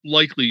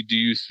likely do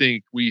you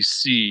think we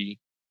see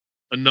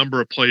a number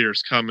of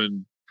players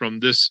coming from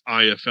this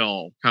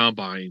IFL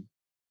combine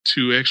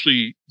to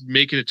actually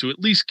making it to at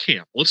least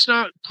camp? Let's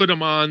not put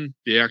them on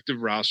the active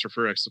roster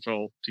for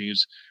XFL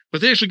teams,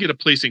 but they actually get a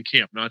place in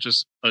camp, not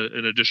just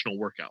an additional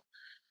workout.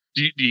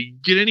 Do you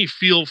get any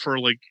feel for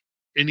like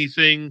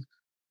anything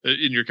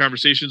in your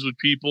conversations with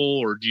people,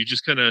 or do you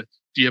just do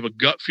you have a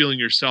gut feeling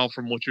yourself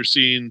from what you're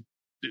seeing?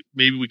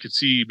 Maybe we could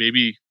see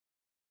maybe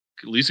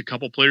at least a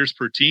couple players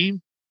per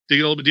team. Dig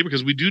a little bit deeper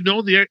because we do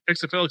know the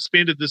XFL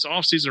expanded this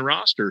offseason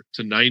roster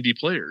to 90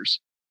 players.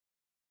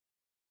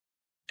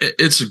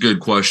 It's a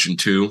good question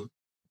too.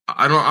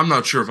 I'm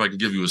not sure if I can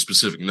give you a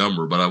specific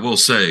number, but I will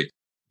say,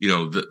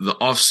 the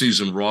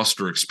off-season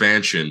roster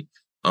expansion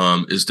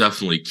is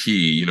definitely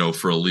key,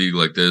 for a league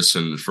like this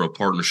and for a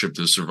partnership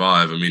to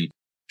survive. I mean,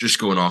 just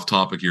going off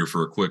topic here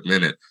for a quick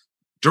minute.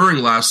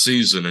 During last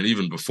season and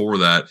even before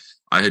that,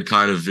 I had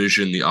kind of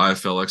visioned the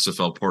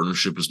IFL-XFL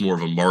partnership as more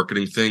of a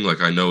marketing thing.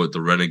 Like I know at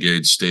the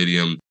Renegade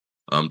Stadium,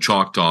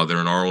 Choctaw there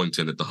in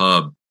Arlington at the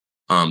Hub,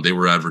 they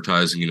were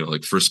advertising,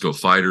 like Frisco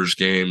Fighters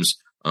games.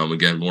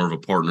 Again, more of a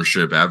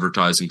partnership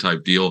advertising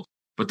type deal,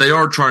 but they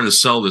are trying to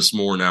sell this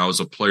more now as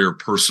a player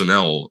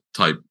personnel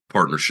type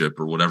partnership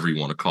or whatever you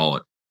want to call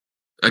it.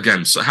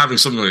 Again, so having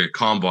something like a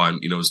combine,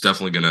 is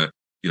definitely going to,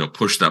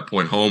 push that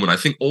point home. And I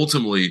think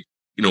ultimately,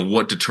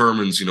 what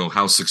determines,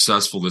 how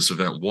successful this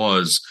event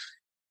was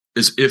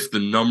is if the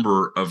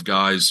number of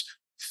guys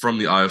from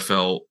the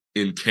IFL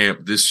in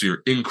camp this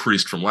year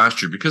increased from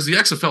last year, because the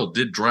XFL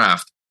did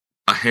draft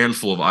a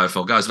handful of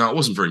IFL guys. Now, it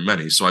wasn't very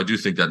many, so I do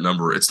think that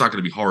number, it's not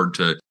going to be hard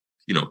to,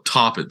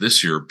 top it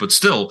this year. But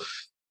still,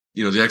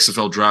 the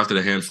XFL drafted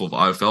a handful of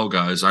IFL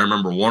guys. I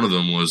remember one of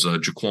them was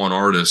Jaquan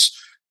Artis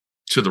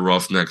to the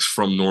Roughnecks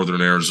from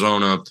Northern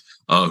Arizona,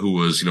 who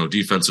was,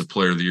 Defensive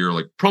Player of the Year,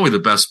 like probably the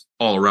best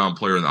all-around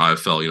player in the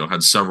IFL,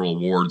 had several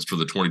awards for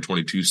the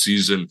 2022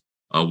 season,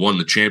 won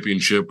the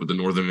championship with the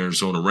Northern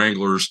Arizona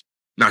Wranglers.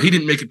 Now, he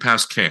didn't make it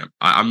past camp.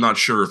 I'm not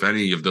sure if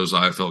any of those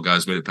IFL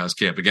guys made it past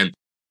camp. Again,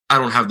 I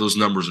don't have those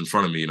numbers in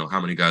front of me,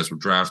 how many guys were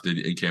drafted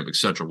in camp, et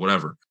cetera,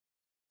 whatever.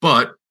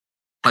 But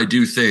I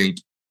do think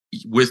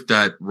with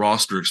that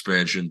roster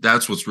expansion,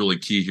 that's what's really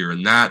key here.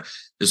 And that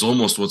is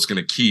almost what's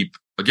going to keep,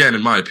 again,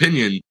 in my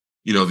opinion,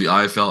 the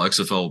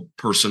IFL-XFL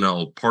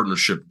personnel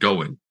partnership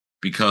going.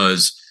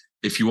 Because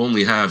if you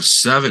only have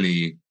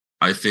 70,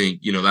 I think,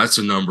 that's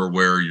a number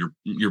where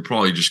you're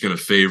probably just going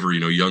to favor,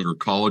 younger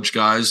college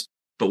guys.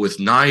 But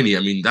with 90, I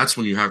mean, that's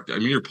when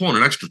you're pulling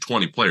an extra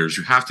 20 players.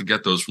 You have to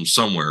get those from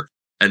somewhere.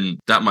 And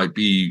that might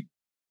be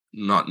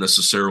not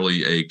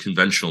necessarily a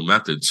conventional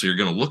method. So you're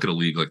going to look at a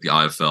league like the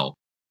IFL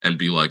and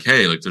be like,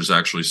 hey, like there's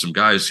actually some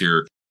guys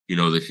here,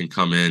 that can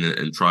come in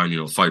and try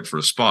and, fight for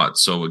a spot.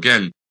 So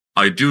again,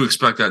 I do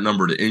expect that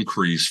number to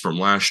increase from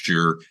last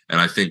year. And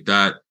I think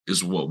that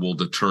is what will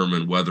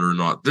determine whether or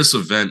not this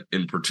event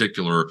in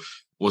particular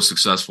was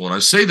successful. And I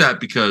say that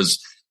because,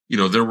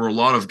 there were a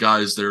lot of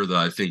guys there that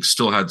I think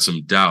still had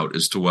some doubt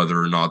as to whether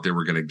or not they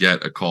were going to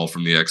get a call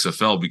from the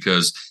XFL,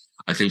 because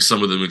I think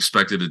some of them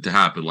expected it to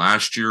happen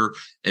last year.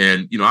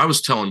 And, I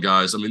was telling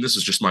guys, I mean, this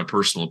is just my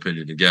personal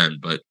opinion again,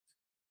 but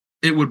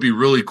it would be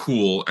really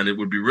cool, and it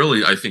would be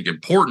really, I think,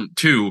 important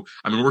too.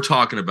 I mean, we're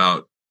talking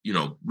about,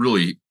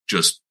 really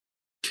just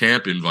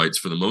camp invites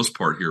for the most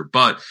part here.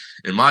 But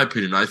in my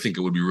opinion, I think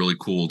it would be really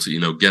cool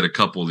to, get a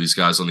couple of these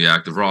guys on the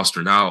active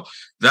roster. Now,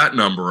 that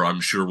number, I'm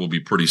sure, will be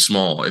pretty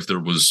small. If there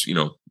was,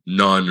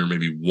 none or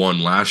maybe one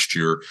last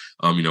year,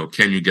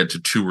 can you get to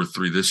 2 or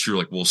 3 this year?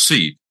 Like, we'll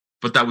see.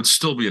 But that would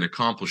still be an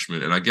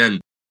accomplishment. And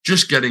again,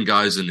 just getting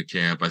guys into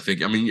camp, I think,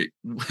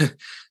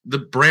 the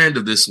brand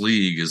of this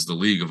league is the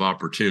league of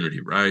opportunity,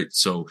 right?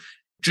 So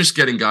just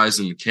getting guys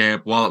into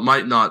camp, while it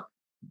might not,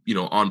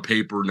 on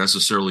paper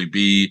necessarily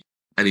be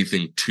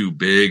anything too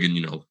big.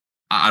 And,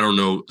 I don't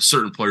know,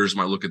 certain players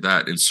might look at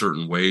that in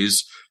certain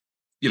ways.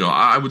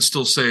 I would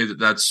still say that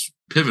that's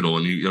pivotal.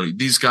 And,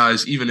 these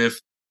guys, even if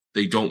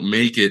they don't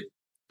make it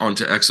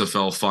onto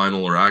XFL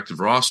final or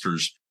active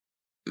rosters,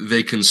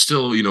 they can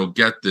still,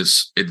 get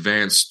this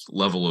advanced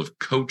level of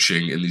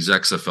coaching in these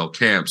XFL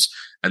camps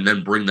and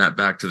then bring that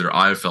back to their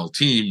IFL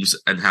teams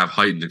and have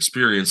heightened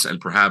experience. And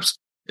perhaps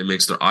it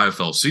makes their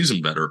IFL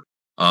season better.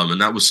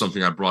 And that was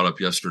something I brought up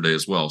yesterday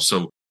as well.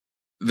 So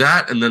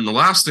that, and then the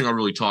last thing I'll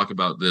really talk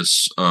about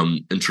this,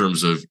 in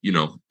terms of,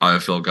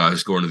 IFL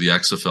guys going to the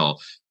XFL.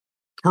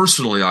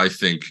 Personally, I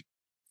think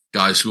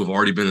guys who have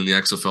already been in the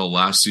XFL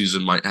last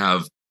season might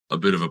have a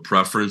bit of a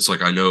preference.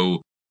 Like, I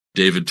know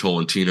David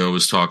Tolentino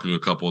was talking to a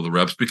couple of the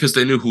reps because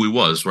they knew who he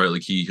was, right?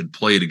 Like, he had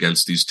played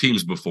against these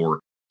teams before.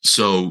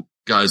 So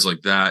guys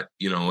like that,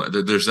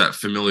 there's that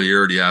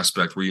familiarity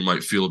aspect where you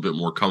might feel a bit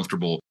more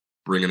comfortable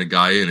bringing a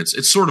guy in.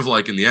 It's sort of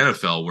like in the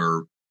NFL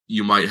where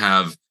you might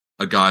have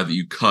a guy that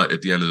you cut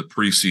at the end of the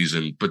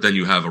preseason, but then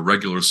you have a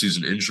regular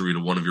season injury to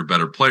one of your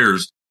better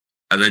players.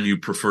 And then you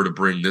prefer to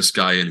bring this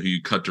guy in who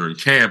you cut during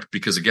camp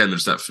because, again,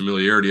 there's that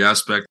familiarity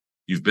aspect.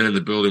 You've been in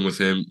the building with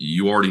him.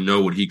 You already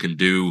know what he can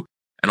do.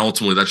 And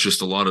ultimately, that's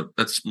just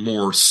that's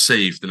more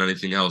safe than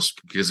anything else.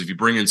 Because if you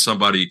bring in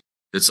somebody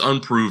that's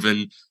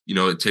unproven,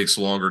 it takes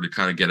longer to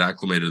kind of get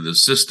acclimated to the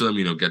system,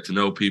 get to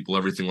know people,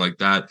 everything like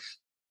that.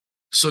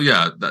 So,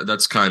 yeah,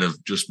 that's kind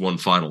of just one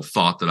final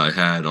thought that I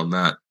had on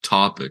that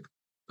topic.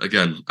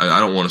 Again, I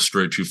don't want to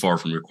stray too far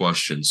from your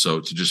question. So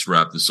to just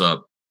wrap this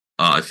up,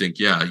 I think,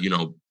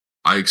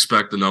 I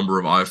expect the number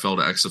of IFL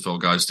to XFL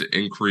guys to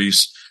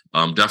increase.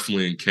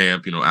 Definitely in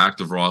camp,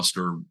 active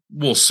roster,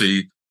 we'll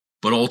see.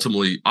 But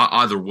ultimately,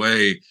 either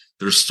way,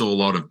 there's still a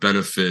lot of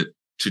benefit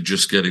to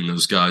just getting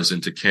those guys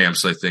into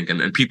camps, I think.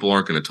 And people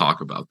aren't going to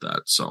talk about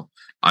that. So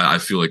I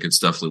feel like it's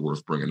definitely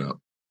worth bringing up.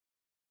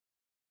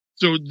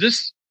 So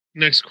this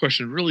next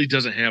question really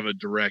doesn't have a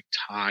direct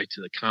tie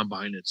to the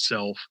combine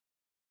itself.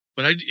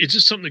 But it's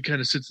just something that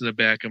kind of sits in the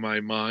back of my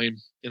mind.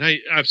 And I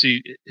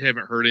obviously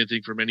haven't heard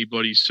anything from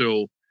anybody.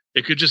 So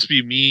it could just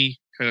be me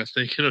kind of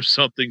thinking of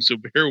something. So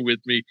bear with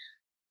me.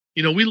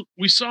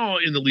 We saw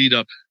in the lead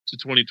up to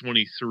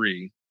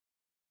 2023,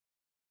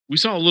 we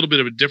saw a little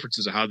bit of a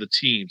differences of how the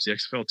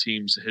XFL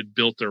teams had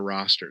built their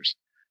rosters.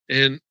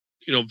 And,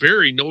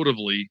 very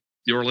notably,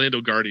 the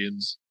Orlando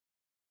Guardians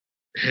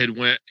had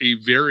went a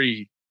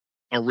very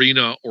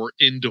arena or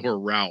indoor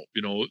route.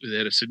 They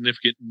had a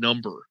significant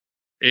number.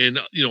 And,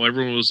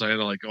 everyone was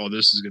like, oh,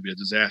 this is going to be a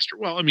disaster.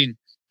 Well, I mean,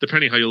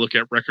 depending how you look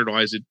at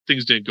record-wise,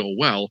 things didn't go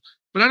well.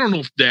 But I don't know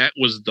if that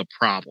was the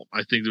problem.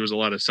 I think there was a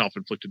lot of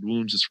self-inflicted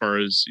wounds as far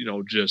as,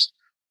 just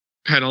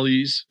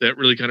penalties that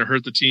really kind of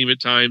hurt the team at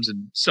times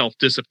and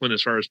self-discipline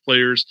as far as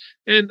players.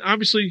 And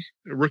obviously,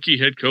 a rookie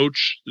head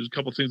coach, there's a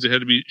couple of things that had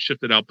to be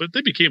shifted out, but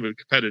they became a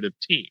competitive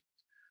team.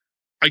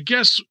 I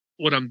guess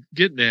what I'm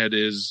getting at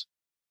is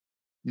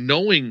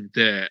knowing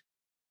that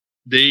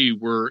they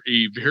were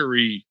a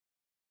very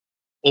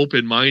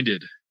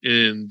open-minded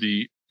in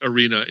the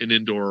arena and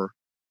indoor,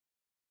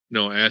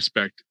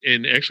 aspect,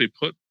 and actually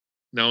put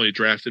not only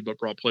drafted but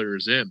brought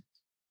players in.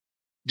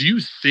 Do you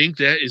think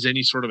that is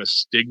any sort of a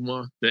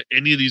stigma that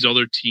any of these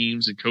other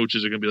teams and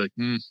coaches are going to be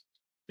like,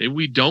 maybe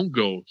we don't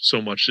go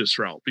so much this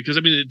route? Because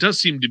it does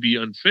seem to be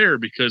unfair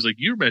because, like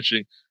you're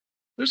mentioning,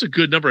 there's a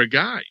good number of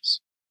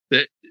guys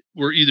that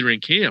were either in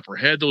camp or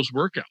had those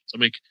workouts.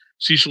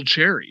 Cecil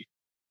Cherry,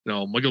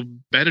 Michael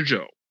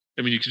Badajo.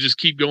 You could just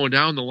keep going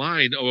down the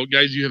line. Oh,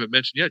 guys, you haven't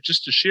mentioned yet,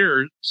 just to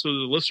share so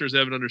the listeners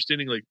have an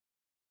understanding. Like,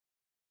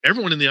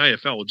 everyone in the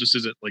IFL just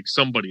isn't like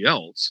somebody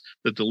else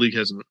that the league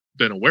hasn't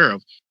been aware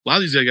of. A lot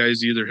of these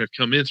guys either have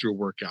come in through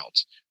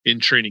workouts in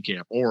training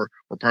camp or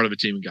part of a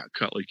team and got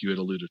cut, like you had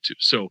alluded to.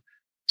 So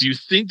do you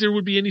think there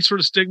would be any sort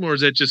of stigma, or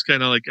is that just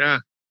kind of like,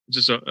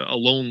 just a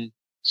lone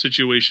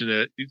situation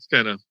that it's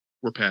kind of,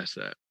 we're past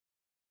that?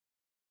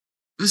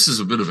 This is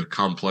a bit of a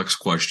complex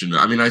question.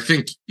 I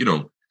think,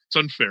 it's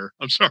unfair.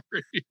 I'm sorry.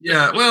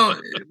 Yeah, well,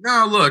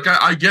 no, look,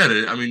 I get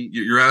it.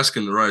 You're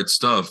asking the right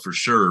stuff for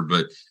sure,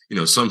 but,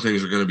 some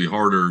things are going to be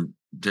harder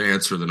to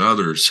answer than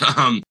others.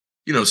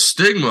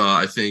 Stigma,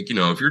 I think,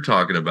 if you're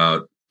talking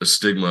about a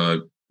stigma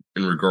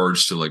in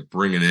regards to like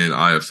bringing in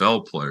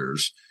IFL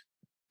players,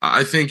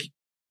 I think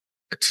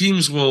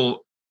teams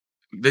will,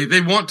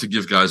 they want to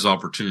give guys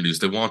opportunities.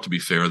 They want to be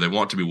fair. They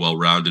want to be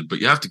well-rounded, but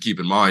you have to keep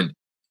in mind,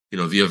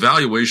 the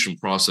evaluation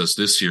process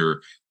this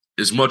year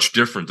is much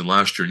different than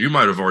last year. And you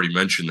might have already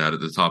mentioned that at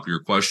the top of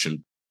your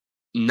question.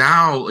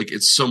 Now, like,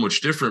 it's so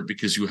much different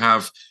because you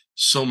have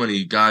so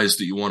many guys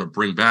that you want to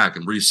bring back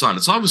and re-sign.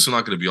 It's obviously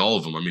not going to be all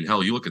of them. I mean,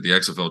 hell, you look at the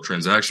XFL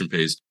transaction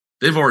pays,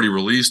 they've already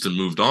released and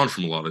moved on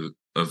from a lot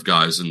of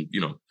guys. And,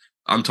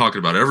 I'm talking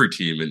about every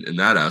team in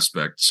that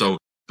aspect. So,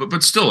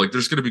 but still, like,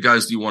 there's going to be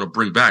guys that you want to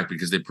bring back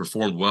because they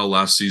performed well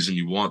last season.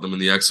 You want them in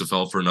the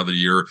XFL for another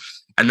year.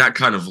 And that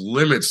kind of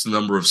limits the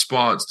number of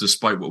spots,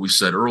 despite what we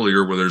said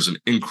earlier, where there's an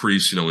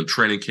increase, in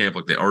training camp.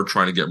 Like, they are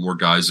trying to get more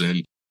guys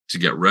in to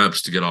get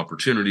reps, to get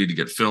opportunity, to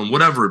get film,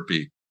 whatever it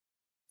be.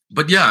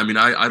 But yeah, I mean,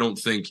 I don't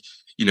think,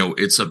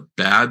 it's a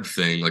bad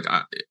thing. Like,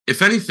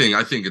 if anything,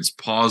 I think it's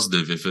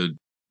positive if a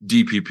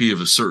DPP of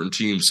a certain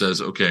team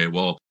says, okay,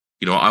 well,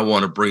 I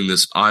want to bring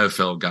this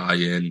IFL guy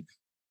in,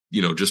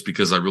 just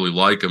because I really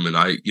like him. And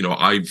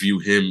I view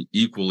him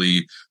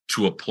equally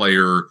to a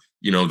player,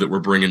 that we're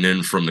bringing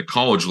in from the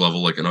college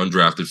level, like an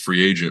undrafted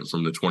free agent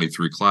from the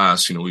 23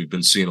 class. We've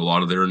been seeing a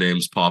lot of their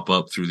names pop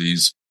up through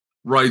these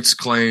rights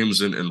claims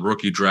and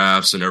rookie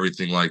drafts and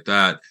everything like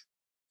that.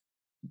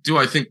 Do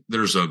I think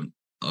there's a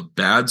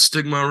bad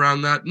stigma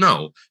around that?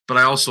 No, but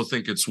I also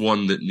think it's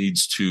one that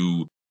needs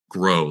to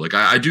grow. Like,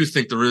 I do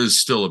think there is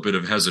still a bit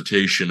of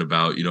hesitation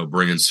about,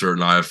 bringing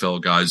certain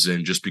IFL guys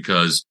in, just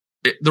because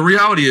the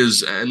reality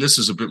is, and this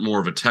is a bit more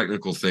of a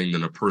technical thing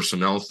than a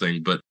personnel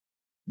thing, but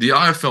the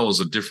IFL is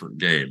a different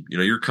game.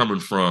 You're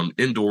coming from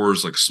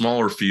indoors, like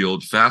smaller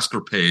field,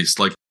 faster paced.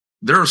 Like,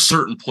 there are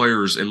certain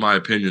players, in my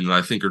opinion, that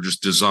I think are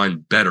just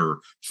designed better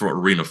for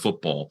arena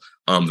football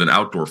than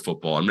outdoor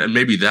football. And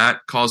maybe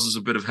that causes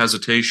a bit of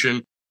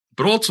hesitation.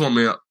 But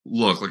ultimately,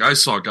 look, like, I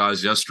saw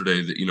guys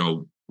yesterday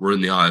that, were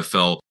in the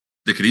IFL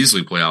that could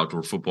easily play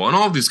outdoor football. And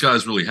all of these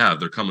guys really have.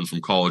 They're coming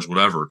from college,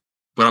 whatever.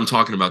 But I'm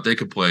talking about they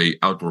could play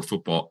outdoor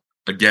football,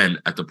 again,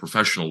 at the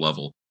professional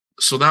level.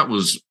 So that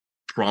was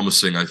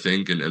promising, I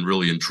think, and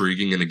really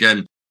intriguing. And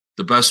again,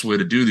 the best way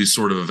to do these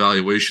sort of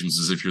evaluations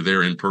is if you're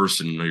there in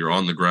person. You're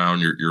on the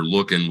ground, you're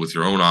looking with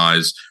your own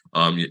eyes.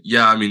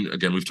 Yeah, I mean,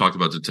 again, we've talked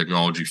about the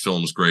technology.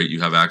 Film's great.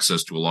 You have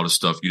access to a lot of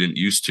stuff you didn't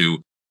used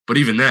to. But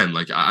even then,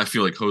 like, I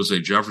feel like Jose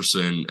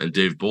Jefferson and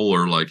Dave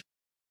Bowler, like,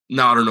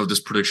 now I don't know if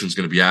this prediction is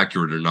going to be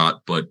accurate or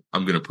not, but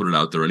I'm going to put it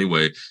out there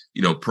anyway.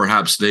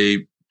 Perhaps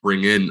they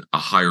bring in a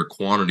higher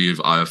quantity of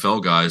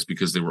IFL guys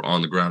because they were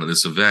on the ground at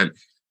this event,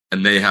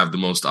 and they have the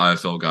most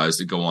IFL guys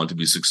that go on to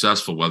be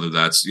successful, whether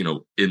that's, in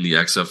the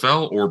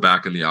XFL or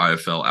back in the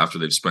IFL after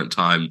they've spent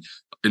time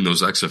in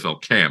those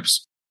XFL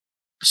camps.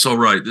 So,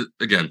 right,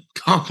 again,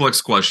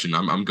 complex question.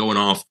 I'm going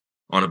off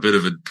on a bit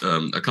of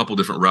a couple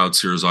different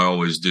routes here, as I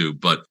always do.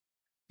 But,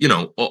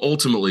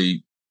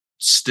 ultimately,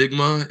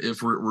 stigma,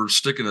 if we're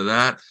sticking to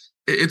that,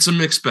 it's a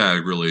mixed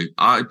bag, really.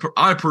 I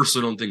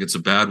personally don't think it's a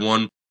bad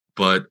one.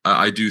 But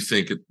I do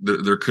think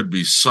there could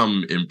be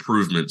some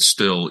improvement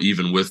still,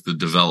 even with the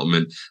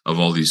development of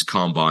all these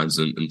combines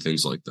and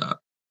things like that.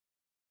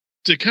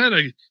 To kind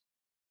of,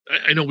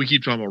 I know we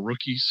keep talking about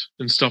rookies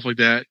and stuff like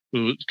that,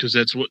 because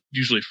that's what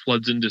usually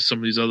floods into some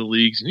of these other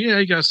leagues. And yeah,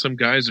 you got some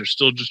guys that are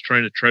still just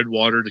trying to tread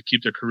water to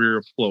keep their career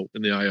afloat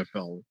in the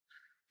IFL.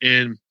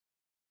 And,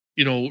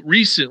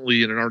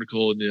 recently in an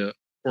article in the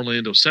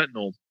Orlando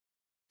Sentinel,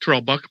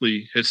 Terrell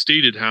Buckley has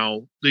stated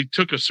how they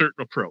took a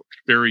certain approach,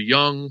 very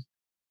young,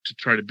 to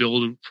try to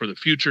build for the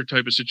future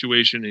type of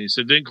situation. And he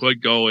said, didn't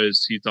quite go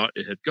as he thought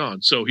it had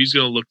gone. So he's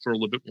going to look for a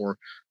little bit more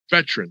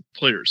veteran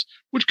players,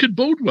 which could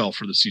bode well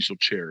for the Cecil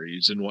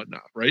Cherries and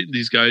whatnot, right?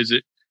 These guys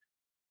that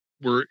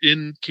were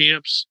in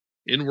camps,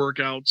 in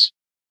workouts,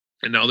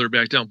 and now they're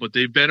back down, but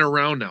they've been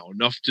around now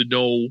enough to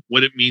know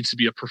what it means to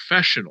be a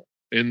professional.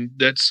 And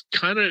that's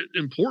kind of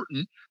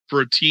important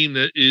for a team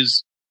that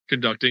is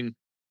conducting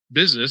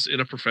business in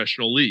a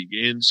professional league.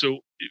 And so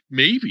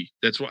maybe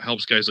that's what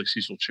helps guys like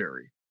Cecil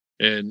Cherry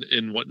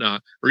and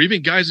whatnot, or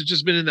even guys that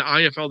just been in the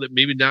IFL that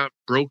maybe not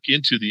broke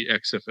into the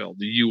XFL,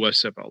 the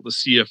USFL, the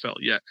CFL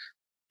yet,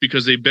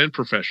 because they've been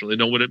professional. They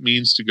know what it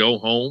means to go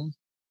home.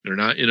 They're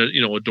not in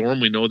a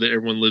dorm. We know that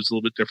everyone lives a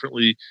little bit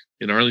differently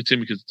in Arlington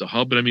because it's a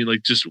hub, but I mean,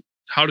 like, just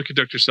how to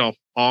conduct yourself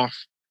off.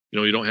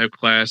 You don't have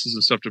classes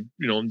and stuff to,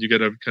 you got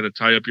to kind of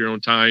tie up your own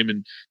time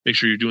and make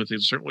sure you're doing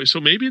things a certain way. So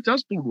maybe it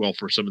does bode well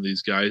for some of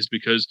these guys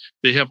because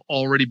they have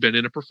already been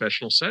in a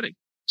professional setting.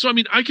 So, I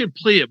mean, I can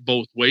play it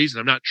both ways, and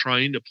I'm not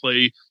trying to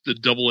play the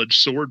double-edged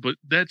sword, but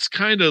that's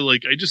kind of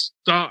like, I just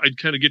thought I'd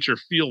kind of get your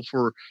feel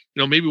for,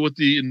 maybe what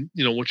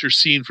what you're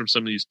seeing from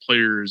some of these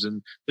players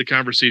and the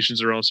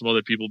conversations around some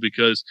other people,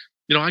 because,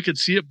 I could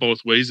see it both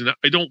ways, and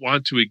I don't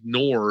want to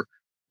ignore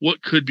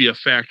what could be a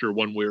factor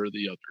one way or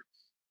the other.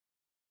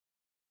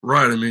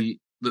 Right. I mean,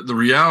 the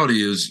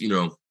reality is,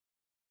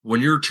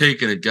 when you're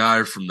taking a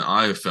guy from the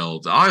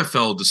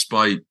IFL,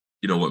 despite,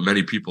 what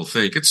many people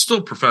think, it's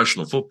still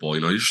professional football.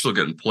 You're still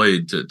getting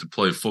played to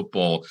play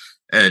football.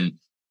 And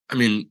I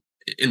mean,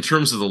 in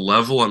terms of the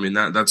level, I mean,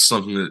 that's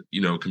something that,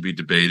 can be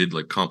debated,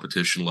 like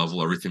competition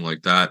level, everything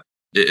like that.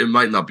 It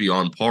might not be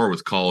on par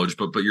with college,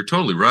 but you're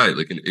totally right.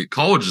 Like,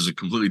 college is a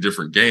completely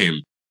different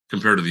game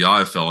compared to the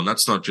IFL. And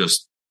that's not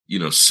just,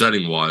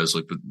 setting wise,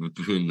 like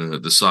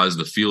between the size of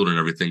the field and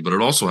everything, but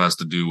it also has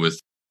to do with,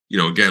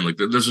 again, like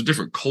there's a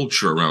different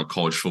culture around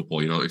college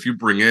football. If you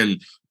bring in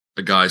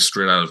a guy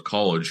straight out of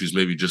college who's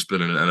maybe just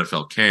been in an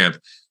NFL camp,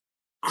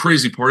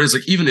 crazy part is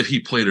like, even if he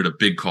played at a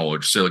big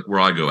college, say like where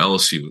I go,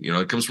 LSU,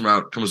 it comes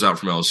out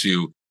from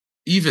LSU.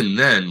 Even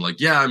then, like,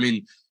 yeah, I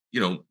mean,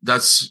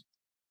 that's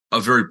a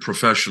very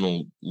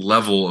professional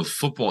level of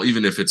football,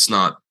 even if it's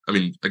not, I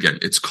mean, again,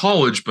 it's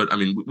college, but I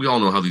mean, we all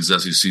know how these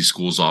SEC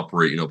schools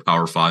operate,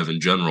 Power Five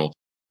in general.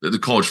 The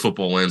college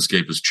football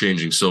landscape is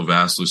changing so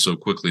vastly, so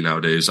quickly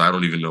nowadays. I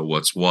don't even know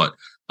what's what,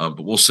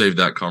 but we'll save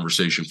that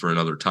conversation for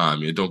another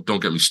time.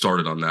 Don't get me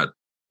started on that.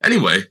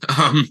 Anyway,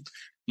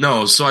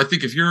 no. So I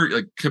think if you're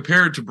like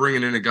compared to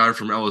bringing in a guy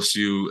from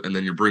LSU and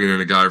then you're bringing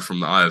in a guy from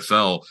the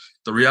IFL,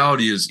 the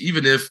reality is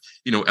even if,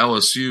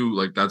 LSU,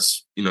 like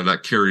that's,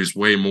 that carries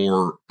way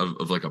more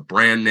of like a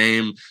brand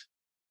name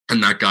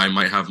and that guy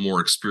might have more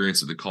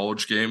experience at the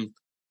college game,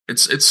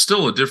 it's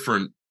still a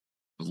different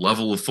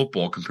level of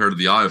football compared to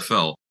the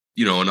IFL,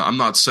 and I'm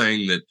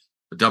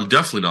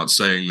definitely not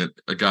saying that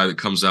a guy that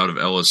comes out of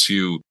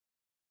LSU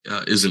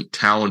isn't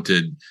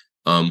talented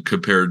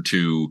compared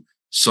to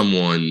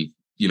someone,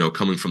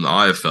 coming from the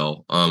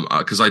IFL.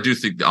 Because I do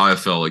think the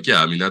IFL, like,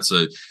 yeah, I mean, that's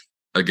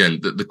again,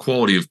 the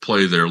quality of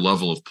play there,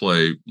 level of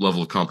play,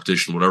 level of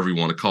competition, whatever you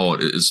want to call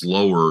it, is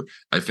lower,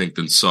 I think,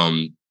 than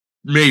some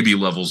maybe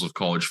levels of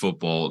college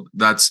football.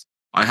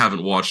 I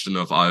haven't watched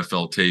enough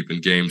IFL tape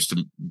and games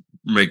to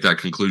make that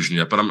conclusion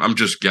yet, but I'm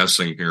just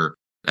guessing here.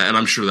 And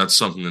I'm sure that's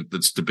something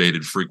that's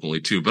debated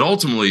frequently too. But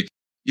ultimately,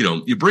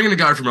 you bring in a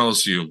guy from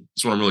LSU,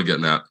 that's what I'm really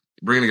getting at.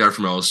 You bring in a guy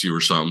from LSU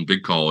or something,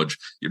 big college,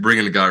 you bring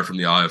in a guy from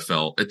the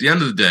IFL. At the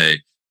end of the day,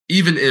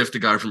 even if the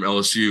guy from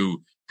LSU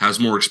has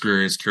more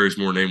experience, carries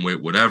more name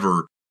weight,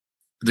 whatever,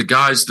 the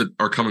guys that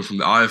are coming from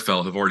the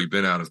IFL have already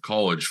been out of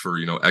college for,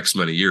 X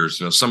many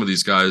years. Some of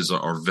these guys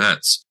are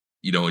vets,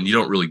 and you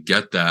don't really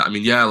get that. I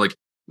mean, yeah, like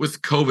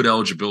with COVID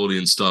eligibility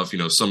and stuff,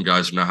 some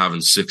guys are now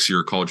having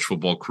 6-year college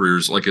football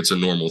careers like it's a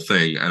normal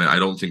thing. And I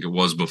don't think it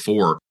was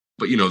before.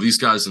 But, these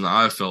guys in the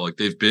IFL, like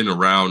they've been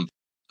around,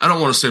 I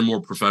don't want to say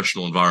more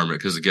professional environment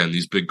because, again,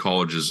 these big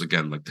colleges,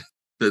 again, like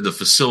the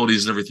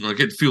facilities and everything, like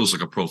it feels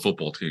like a pro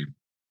football team.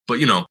 But,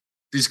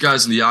 these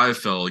guys in the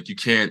IFL, like you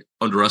can't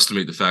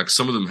underestimate the fact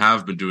some of them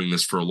have been doing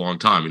this for a long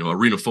time.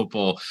 Arena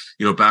football,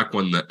 back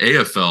when the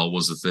AFL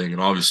was the thing,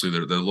 and obviously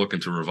they're looking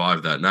to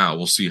revive that now.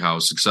 We'll see how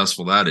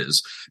successful that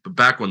is. But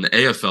back when the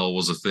AFL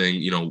was a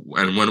thing,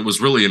 and when it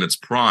was really in its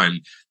prime,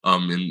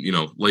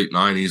 in late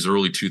 90s,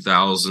 early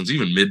 2000s,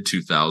 even mid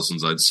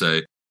 2000s, I'd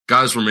say,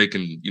 guys were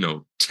making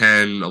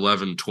 10,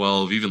 11,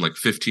 12, even like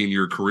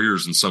 15-year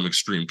careers in some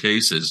extreme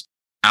cases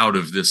out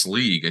of this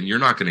league, and you're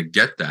not going to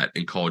get that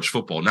in college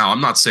football. Now, I'm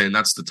not saying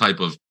that's the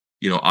type of,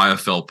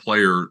 IFL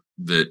player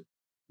that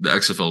the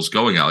XFL is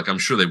going at. Like, I'm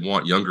sure they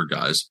want younger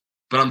guys,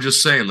 but I'm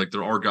just saying, like,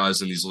 there are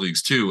guys in these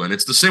leagues too, and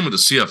it's the same with the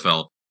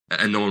CFL,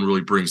 and no one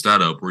really brings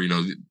that up, where,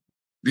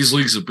 these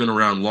leagues have been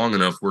around long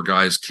enough where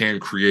guys can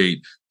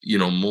create,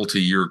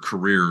 multi-year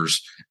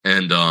careers,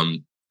 and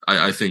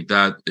I think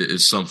that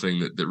is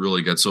something that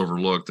really gets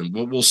overlooked, and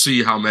we'll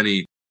see how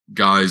many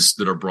guys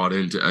that are brought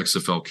into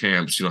XFL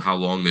camps, how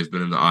long they've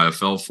been in the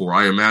IFL for.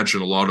 I imagine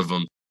a lot of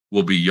them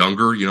will be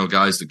younger,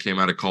 guys that came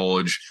out of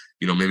college,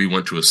 maybe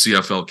went to a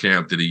CFL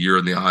camp, did a year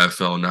in the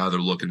IFL, and now they're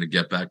looking to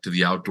get back to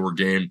the outdoor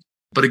game.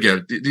 But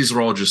again, these are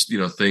all just,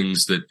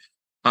 things that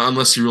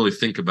unless you really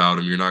think about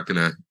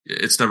them,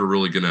 it's never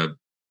really going to,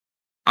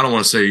 I don't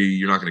want to say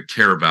you're not going to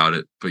care about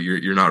it, but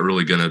you're not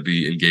really going to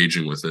be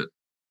engaging with it.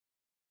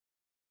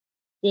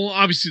 Well,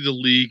 obviously the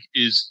league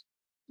is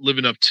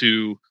living up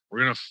to, we're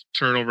going to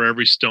turn over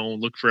every stone,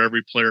 look for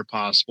every player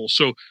possible.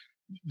 So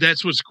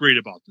that's what's great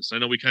about this. I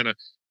know we kind of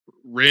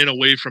ran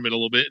away from it a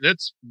little bit, and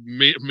that's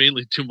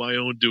mainly to my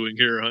own doing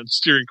here on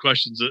steering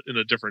questions in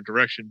a different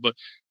direction. But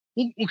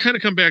we'll kind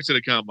of come back to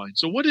the combine.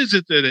 So what is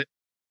it that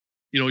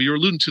you're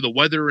alluding to the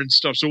weather and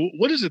stuff. So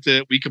what is it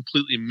that we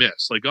completely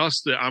missed? Like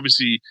us, that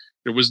obviously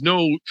there was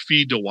no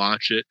feed to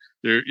watch it.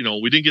 There,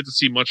 we didn't get to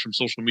see much from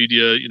social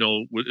media,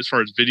 as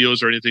far as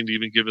videos or anything to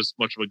even give us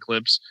much of a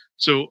glimpse.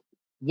 So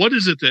what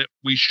is it that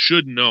we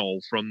should know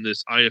from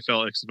this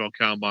IFL-XFL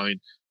combine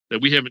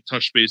that we haven't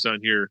touched base on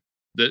here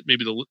that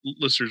maybe the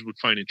listeners would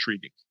find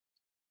intriguing?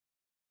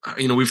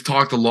 We've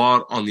talked a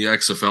lot on the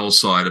XFL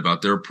side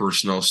about their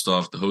personnel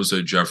stuff, the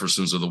Jose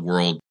Jeffersons of the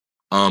world.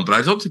 But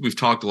I don't think we've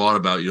talked a lot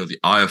about, the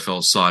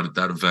IFL side at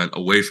that event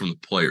away from the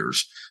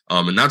players.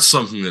 And that's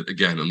something that,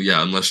 again,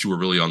 unless you were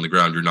really on the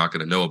ground, you're not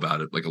going to know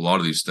about it, like a lot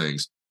of these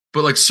things.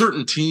 But like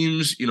certain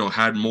teams,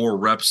 had more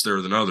reps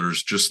there than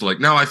others. Just like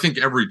now, I think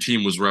every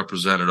team was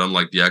represented,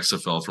 unlike the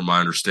XFL, from my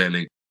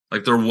understanding.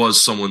 Like there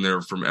was someone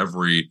there from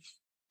every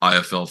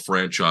IFL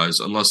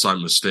franchise, unless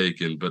I'm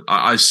mistaken. But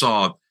I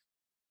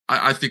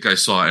think I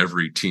saw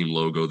every team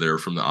logo there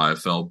from the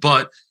IFL.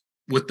 But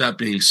with that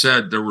being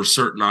said, there were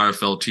certain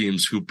IFL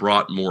teams who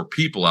brought more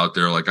people out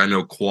there. Like I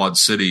know Quad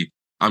City,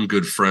 I'm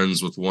good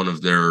friends with one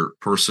of their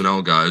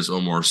personnel guys,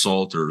 Omar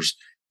Salters,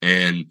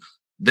 and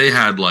they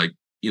had like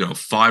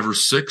 5 or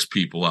 6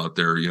 people out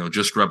there,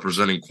 just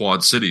representing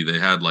Quad City. They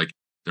had like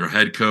their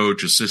head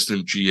coach,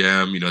 assistant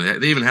GM,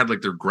 they even had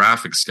like their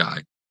graphics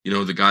guy,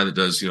 the guy that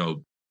does,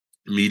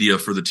 media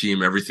for the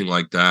team, everything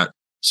like that.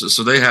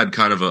 So they had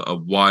kind of a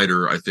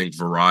wider, I think,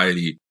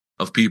 variety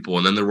of people.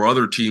 And then there were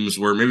other teams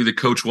where maybe the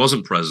coach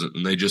wasn't present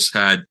and they just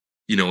had,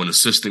 an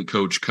assistant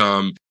coach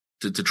come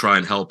to try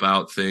and help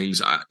out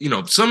things.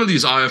 Some of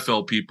these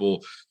IFL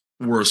people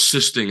were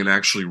assisting and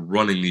actually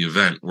running the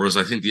event, whereas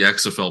I think the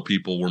XFL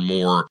people were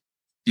more,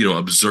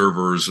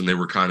 observers, and they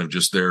were kind of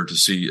just there to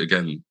see,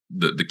 again,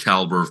 the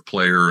caliber of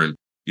player and,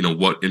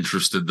 what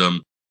interested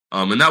them.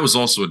 And that was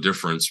also a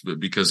difference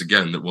because,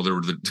 again, there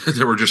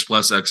were just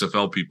less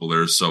XFL people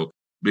there. So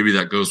maybe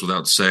that goes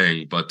without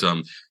saying. But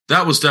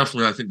that was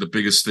definitely, I think, the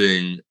biggest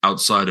thing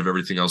outside of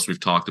everything else we've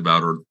talked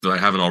about or that I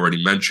haven't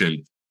already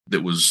mentioned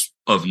that was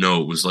of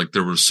note was like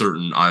there were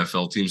certain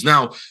IFL teams.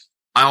 Now,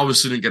 I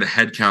obviously didn't get a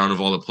head count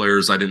of all the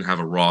players. I didn't have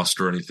a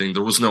roster or anything.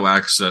 There was no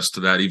access to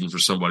that even for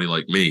somebody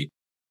like me.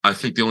 I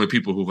think the only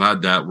people who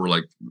had that were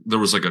like, there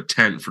was like a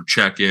tent for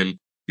check-in.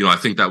 I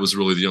think that was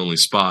really the only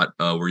spot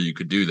where you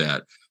could do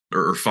that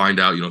or find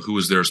out, who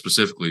was there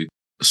specifically.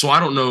 So I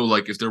don't know,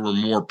 like, if there were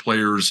more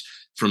players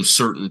from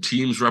certain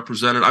teams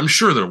represented. I'm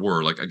sure there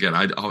were. Like, again,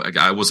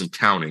 I wasn't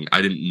counting.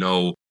 I didn't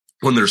know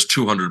when there's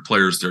 200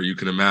 players there. You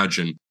can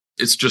imagine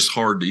it's just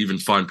hard to even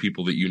find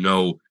people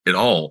that at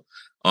all.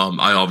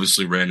 I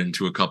obviously ran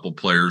into a couple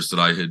players that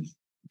I had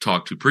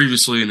talked to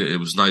previously, and it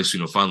was nice,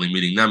 finally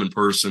meeting them in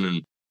person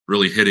and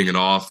really hitting it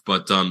off.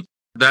 But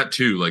that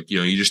too, like,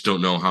 you just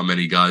don't know how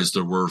many guys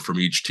there were from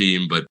each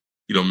team, but,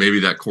 maybe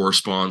that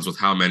corresponds with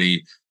how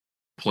many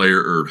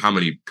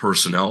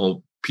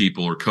personnel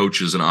people or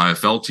coaches an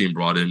IFL team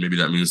brought in. Maybe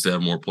that means they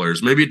have more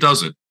players. Maybe it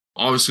doesn't.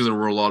 Obviously, there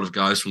were a lot of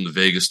guys from the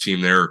Vegas team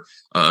there.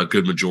 A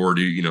good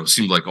majority,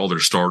 seemed like all their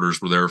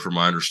starters were there from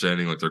my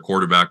understanding. Like their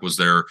quarterback was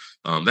there.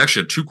 They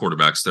actually had 2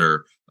 quarterbacks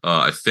there,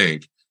 I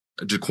think.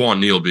 Jaquan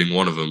Neal being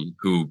one of them,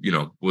 who,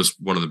 was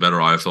one of the better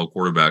IFL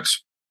quarterbacks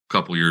a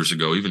couple years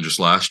ago, even just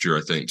last year,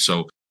 I think.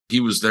 So he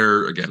was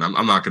there. Again,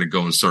 I'm not going to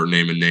go and start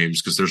naming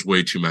names because there's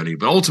way too many.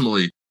 But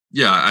ultimately,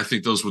 yeah, I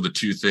think those were the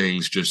 2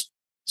 things. Just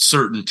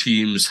certain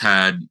teams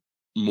had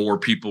more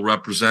people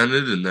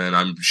represented. And then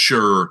I'm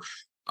sure,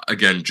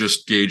 again,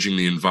 just gauging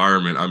the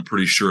environment, I'm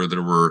pretty sure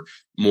there were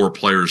more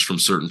players from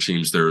certain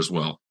teams there as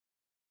well.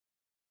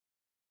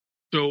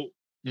 So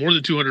more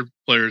than 200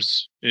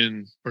 players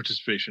in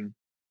participation.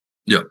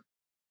 Yep.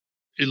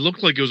 It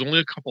looked like it was only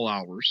a couple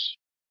hours.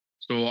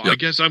 So Yep. I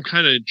guess I'm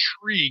kind of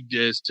intrigued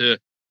as to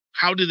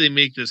how did they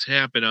make this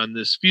happen on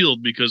this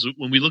field? Because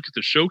when we look at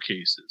the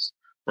showcases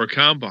or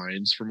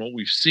combines, from what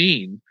we've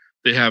seen,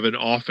 they have an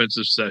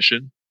offensive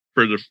session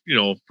for the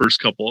first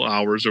couple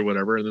hours or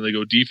whatever, and then they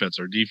go defense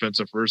or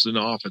defensive first and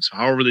offense,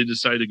 however they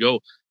decide to go.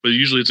 But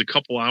usually it's a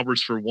couple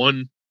hours for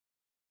one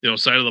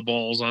side of the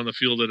balls on the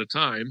field at a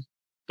time.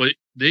 But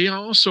they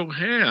also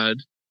had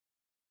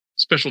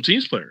special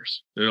teams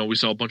players. We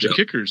saw a bunch of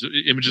kickers,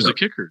 images of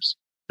kickers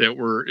that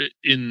were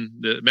in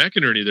the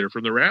McInerney there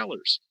from the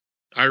Rattlers,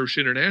 Irish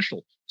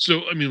International.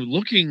 So, I mean,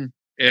 looking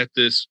at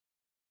this,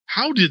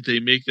 how did they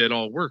make that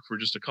all work for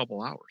just a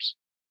couple hours?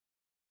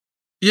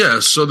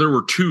 Yeah, so there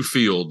were 2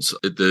 fields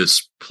at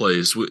this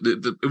place.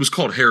 It was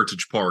called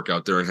Heritage Park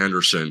out there in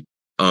Henderson,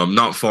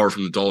 not far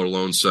from the Dollar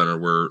Loan Center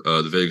where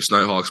the Vegas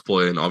Nighthawks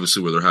play, and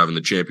obviously where they're having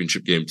the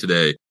championship game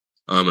today.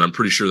 And I'm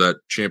pretty sure that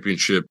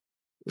championship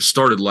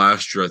started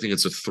last year. I think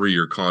it's a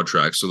 3-year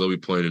contract, so they'll be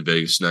playing in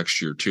Vegas next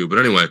year too. But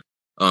anyway,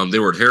 they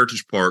were at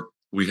Heritage Park.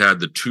 We had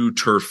the 2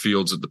 turf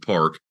fields at the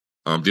park,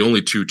 the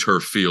only 2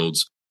 turf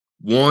fields.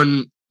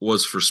 One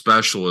was for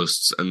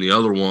specialists, and the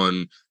other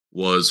one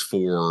was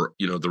for,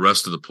 the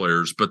rest of the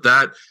players. But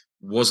that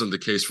wasn't the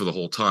case for the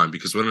whole time,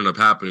 because what ended up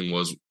happening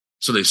was,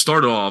 so they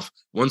started off,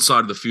 one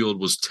side of the field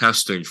was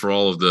testing for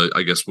all of the,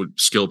 I guess,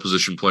 skill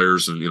position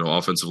players and,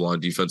 offensive line,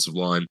 defensive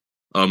line.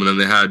 And then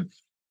they had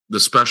the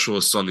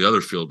specialists on the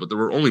other field, but there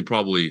were only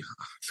probably,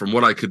 from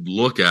what I could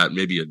look at,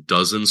 maybe a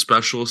dozen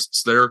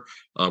specialists there.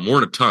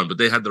 Weren't a ton, but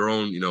they had their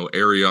own,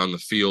 area on the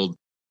field.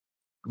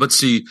 But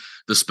see,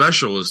 the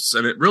specialists,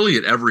 and it really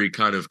at every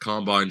kind of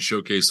combine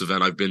showcase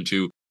event I've been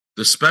to,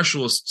 the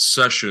specialist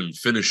session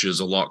finishes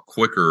a lot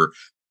quicker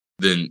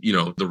than,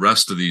 the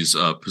rest of these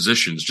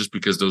positions, just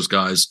because those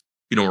guys,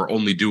 are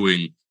only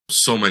doing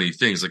so many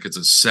things. Like it's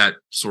a set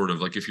sort of,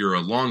 like if you're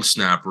a long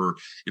snapper,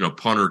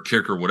 punter,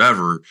 kicker,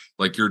 whatever,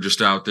 like you're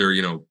just out there,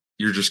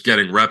 you're just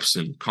getting reps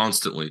in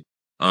constantly.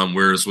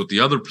 Whereas with the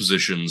other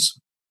positions,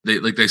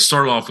 they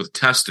started off with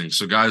testing.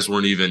 So guys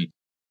weren't even,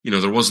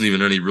 there wasn't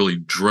even any really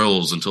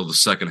drills until the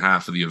second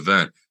half of the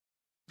event.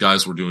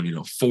 Guys were doing,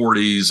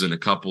 40s and a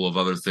couple of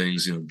other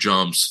things,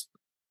 jumps,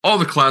 all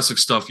the classic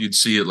stuff you'd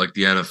see at like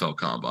the NFL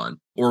Combine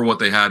or what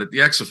they had at the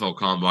XFL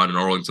Combine in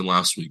Arlington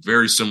last week.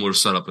 Very similar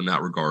setup in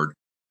that regard.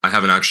 I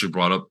haven't actually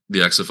brought up the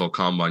XFL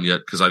Combine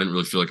yet because I didn't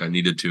really feel like I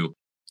needed to,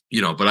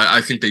 but I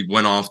think they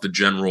went off the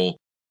general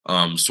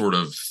sort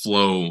of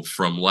flow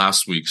from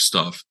last week's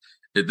stuff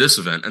at this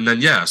event. And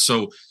then,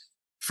 so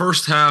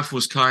first half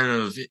was kind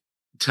of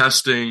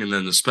testing and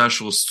then the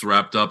specialists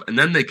wrapped up, and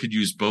then they could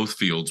use both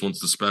fields once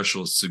the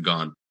specialists had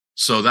gone.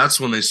 So that's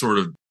when they sort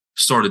of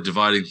started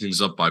dividing things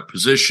up by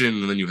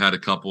position. And then you had a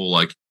couple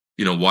like,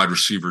 wide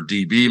receiver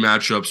DB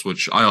matchups,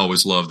 which I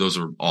always love. Those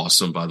are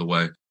awesome, by the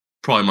way.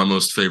 Probably my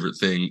most favorite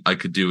thing I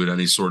could do at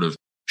any sort of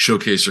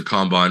showcase or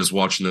combine is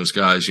watching those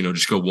guys,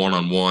 just go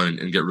one-on-one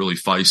and get really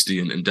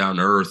feisty and down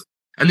to earth.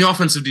 And the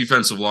offensive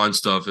defensive line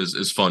stuff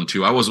is fun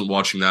too. I wasn't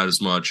watching that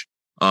as much.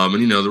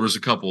 And there was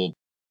a couple,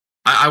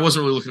 I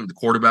wasn't really looking at the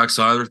quarterbacks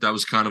either. That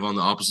was kind of on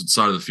the opposite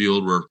side of the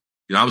field where,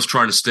 I was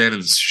trying to stand in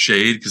the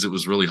shade because it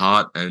was really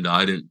hot and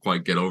I didn't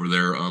quite get over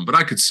there. But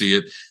I could see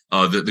it.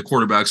 The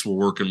quarterbacks were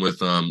working with,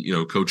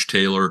 Coach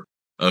Taylor,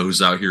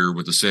 who's out here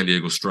with the San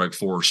Diego Strike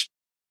Force.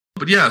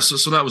 But yeah,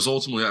 so that was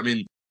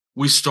ultimately,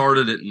 we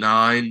started at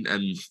 9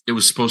 and it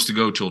was supposed to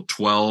go till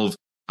 12.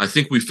 I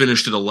think we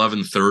finished at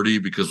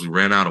 11:30 because we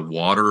ran out of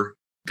water.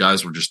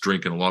 Guys were just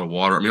drinking a lot of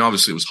water.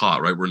 Obviously it was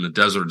hot, right? We're in the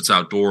desert. It's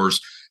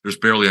outdoors. There's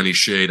barely any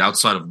shade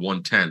outside of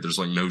one tent. There's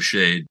like no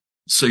shade.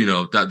 So,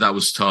 that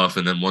was tough.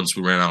 And then once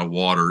we ran out of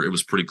water, it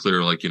was pretty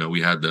clear,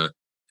 we had to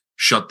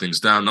shut things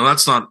down. Now,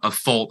 that's not a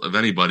fault of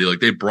anybody.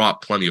 They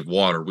brought plenty of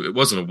water. It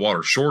wasn't a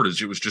water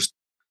shortage. It was just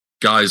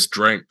guys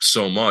drank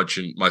so much,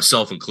 and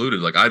myself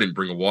included. I didn't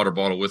bring a water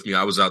bottle with me.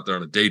 I was out there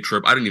on a day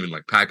trip. I didn't even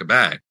pack a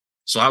bag.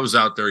 So I was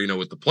out there,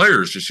 with the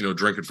players, just,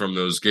 drinking from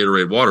those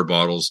Gatorade water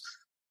bottles,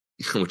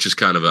 which is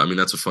kind of,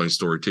 that's a funny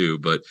story too.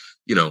 But,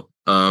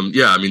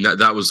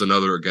 that was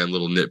another, again,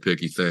 little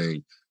nitpicky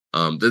thing.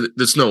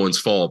 That's no one's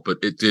fault, but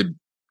it did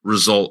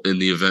result in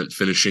the event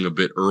finishing a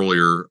bit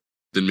earlier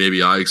than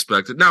maybe I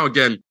expected. Now,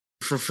 again,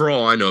 for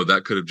all I know,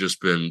 that could have just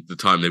been the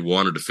time they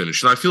wanted to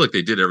finish. And I feel like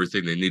they did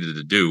everything they needed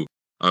to do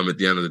at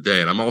the end of the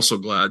day. And I'm also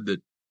glad that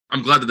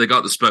they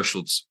got the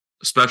specialists,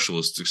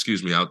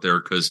 out there,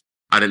 because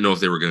I didn't know if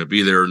they were going to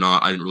be there or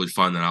not. I didn't really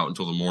find that out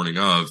until the morning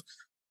of.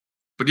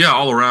 But yeah,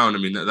 all around,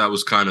 that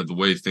was kind of the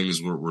way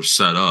things were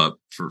set up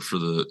for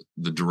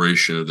the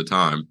duration of the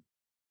time.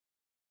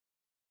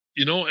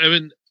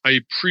 Evan, I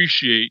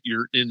appreciate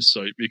your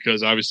insight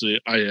because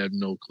obviously I had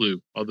no clue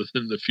other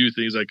than the few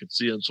things I could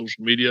see on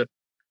social media.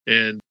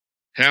 And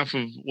half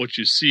of what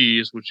you see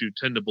is what you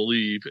tend to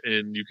believe,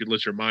 and you can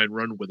let your mind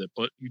run with it.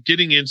 But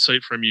getting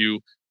insight from you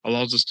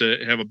allows us to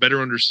have a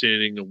better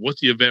understanding of what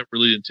the event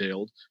really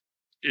entailed.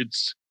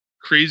 It's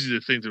crazy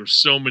to think there were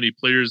so many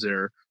players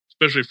there,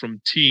 especially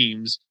from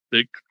teams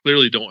that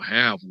clearly don't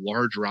have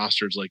large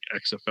rosters like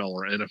XFL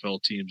or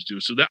NFL teams do.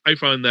 So that I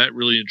find that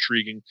really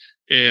intriguing,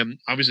 and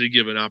obviously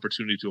give an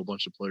opportunity to a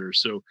bunch of players.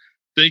 So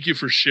thank you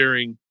for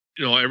sharing,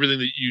 everything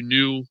that you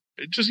knew,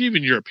 just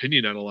even your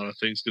opinion on a lot of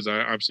things, because I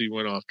obviously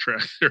went off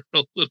track there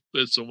a little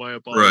bit. So my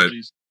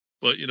apologies,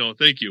 right. But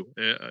thank you.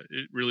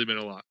 It really meant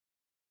a lot.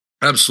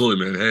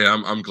 Absolutely, man. Hey,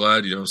 I'm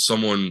glad,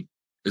 someone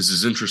is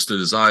as interested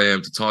as I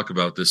am to talk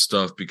about this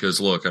stuff, because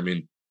look,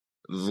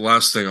 the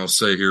last thing I'll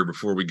say here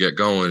before we get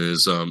going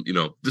is,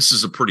 this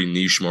is a pretty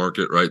niche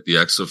market, right? The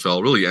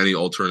XFL, really any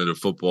alternative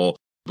football.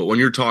 But when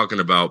you're talking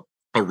about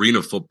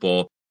arena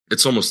football,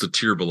 it's almost a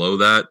tier below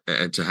that.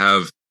 And to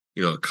have,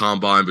 a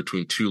combine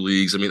between two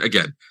leagues.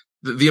 Again,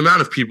 the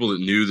amount of people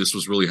that knew this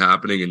was really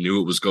happening and knew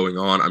it was going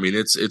on,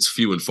 it's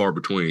few and far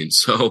between.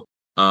 So,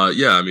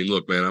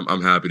 look, man,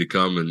 I'm happy to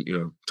come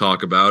and,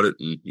 talk about it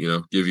and,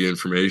 give you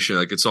information.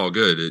 It's all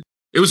good.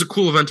 It was a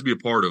cool event to be a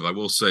part of. I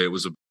will say it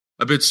was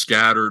a bit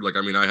scattered.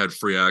 I had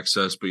free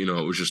access, but, it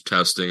was just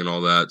testing and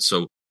all that.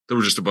 So there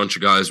were just a bunch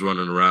of guys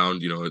running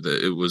around,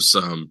 it was,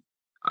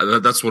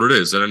 that's what it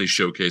is at any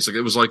showcase.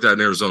 It was like that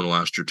in Arizona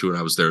last year too. And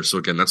I was there. So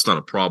again, that's not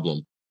a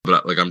problem,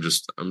 but I'm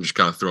just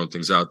kind of throwing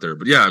things out there.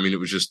 But yeah, it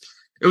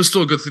was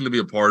still a good thing to be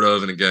a part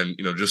of. And again,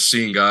 just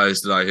seeing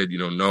guys that I had,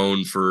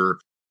 known for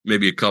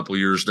maybe a couple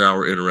years now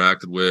or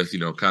interacted with,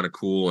 kind of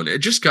cool. And it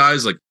just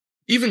guys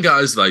even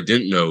guys that I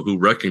didn't know who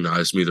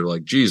recognized me, they're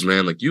like, geez,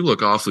 man, you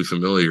look awfully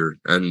familiar.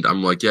 And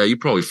I'm like, yeah, you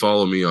probably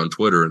follow me on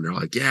Twitter. And they're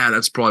like, yeah,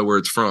 that's probably where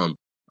it's from.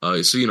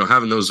 So,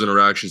 having those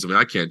interactions,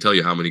 I can't tell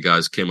you how many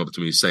guys came up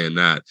to me saying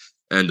that.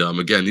 And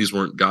again, these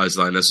weren't guys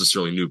that I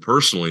necessarily knew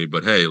personally,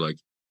 but hey,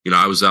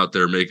 I was out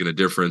there making a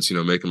difference,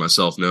 making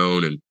myself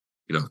known, and,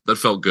 that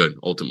felt good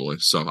ultimately.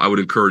 So I would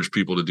encourage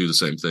people to do the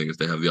same thing if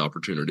they have the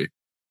opportunity.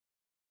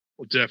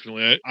 Well,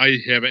 definitely. I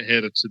haven't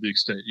had it to the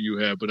extent you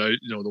have, but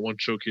the one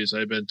showcase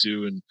I've been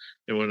to and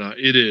whatnot,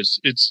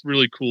 it's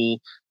really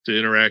cool to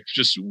interact.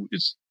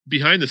 It's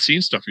behind the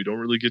scenes stuff you don't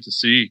really get to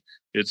see.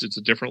 It's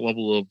a different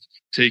level of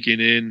taking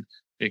in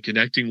and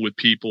connecting with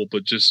people,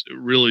 but just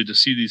really to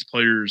see these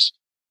players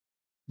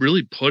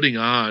really putting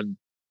on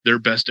their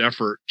best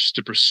effort just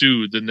to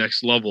pursue the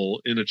next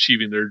level in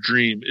achieving their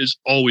dream is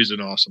always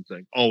an awesome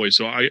thing. Always.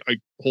 So I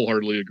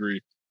wholeheartedly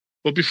agree.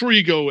 But before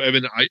you go,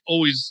 Evan, I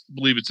always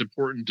believe it's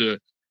important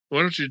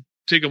why don't you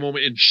take a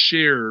moment and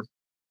share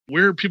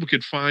where people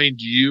can find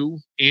you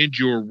and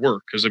your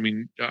work? Because,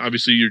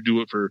 obviously you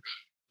do it for,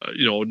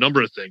 a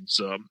number of things.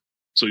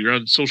 So you're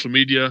on social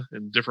media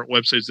and different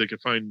websites they can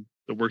find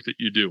the work that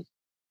you do.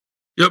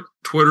 Yep.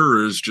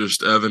 Twitter is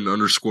just Evan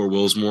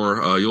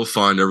 _Wilsmore. You'll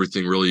find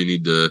everything really you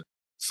need to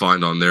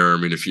find on there. I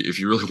mean, if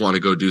you really want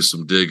to go do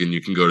some digging,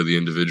 you can go to the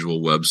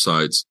individual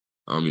websites,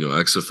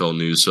 XFL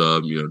News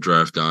Hub,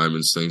 Draft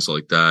Diamonds, things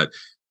like that.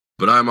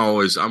 But I'm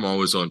always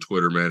on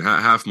Twitter, man.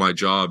 Half my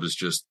job is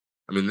just,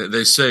 I mean,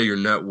 they say your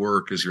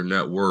network is your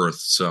net worth.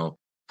 So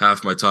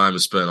half my time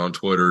is spent on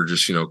Twitter,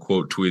 just,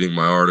 quote tweeting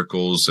my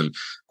articles and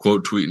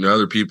quote tweeting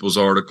other people's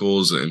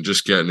articles and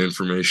just getting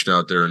information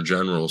out there in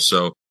general.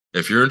 So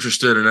if you're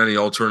interested in any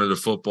alternative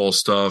football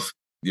stuff,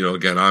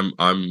 again,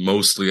 I'm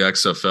mostly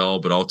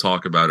XFL, but I'll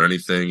talk about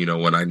anything,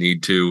 when I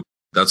need to.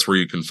 That's where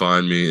you can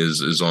find me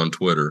is on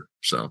Twitter.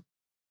 So.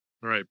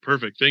 All right.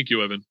 Perfect. Thank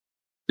you, Evan.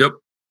 Yep.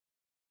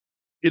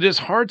 It is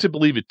hard to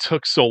believe it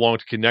took so long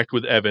to connect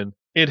with Evan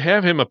and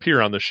have him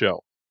appear on the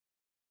show.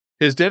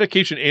 His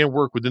dedication and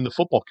work within the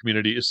football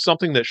community is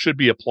something that should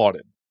be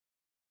applauded.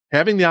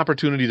 Having the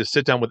opportunity to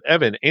sit down with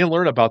Evan and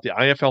learn about the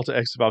IFL to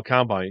XFL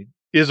Combine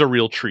is a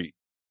real treat.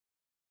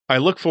 I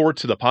look forward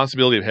to the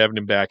possibility of having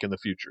him back in the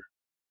future.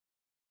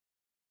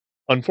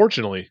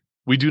 Unfortunately,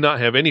 we do not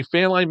have any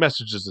fan line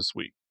messages this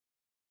week.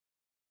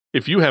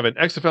 If you have an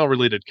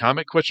XFL-related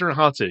comment, question, or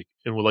hot take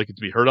and would like it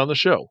to be heard on the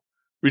show,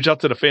 reach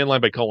out to the fan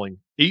line by calling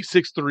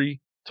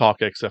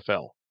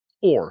 863-TALK-XFL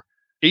or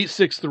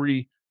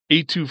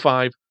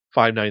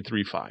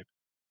 863-825-5935.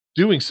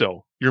 Doing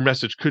so, your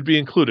message could be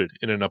included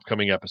in an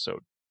upcoming episode.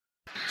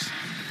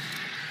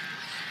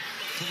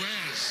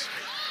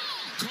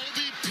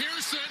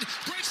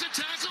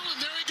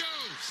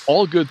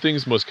 All good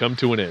things must come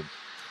to an end.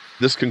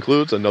 This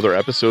concludes another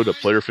episode of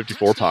Player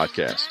 54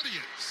 Podcast.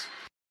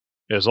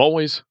 As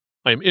always,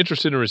 I am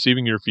interested in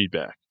receiving your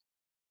feedback.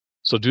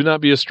 So do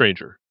not be a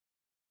stranger.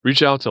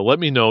 Reach out to let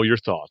me know your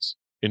thoughts,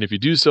 and if you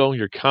do so,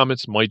 your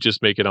comments might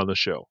just make it on the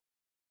show.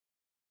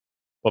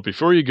 But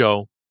before you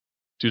go,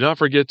 do not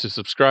forget to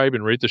subscribe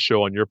and rate the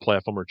show on your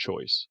platform of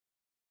choice.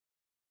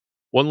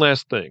 One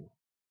last thing.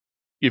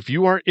 If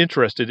you are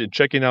interested in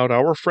checking out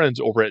our friends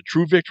over at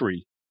True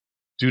Victory,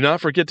 do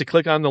not forget to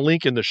click on the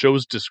link in the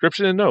show's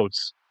description and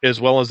notes, as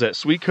well as that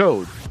sweet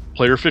code,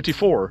 Player54,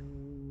 for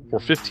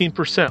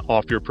 15%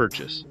 off your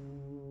purchase.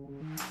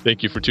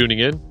 Thank you for tuning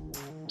in.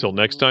 Till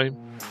next time,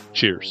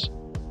 cheers.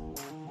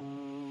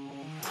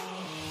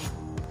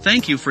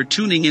 Thank you for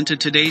tuning into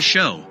today's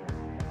show.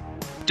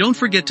 Don't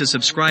forget to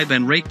subscribe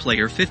and rate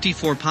Player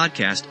 54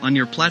 Podcast on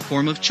your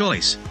platform of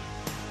choice.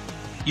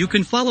 You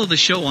can follow the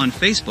show on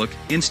Facebook,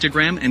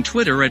 Instagram, and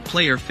Twitter at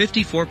Player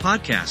 54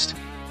 Podcast.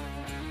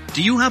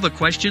 Do you have a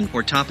question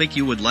or topic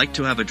you would like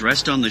to have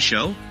addressed on the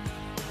show?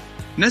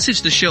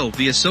 Message the show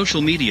via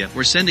social media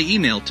or send an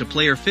email to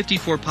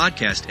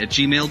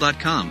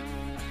player54podcast@gmail.com.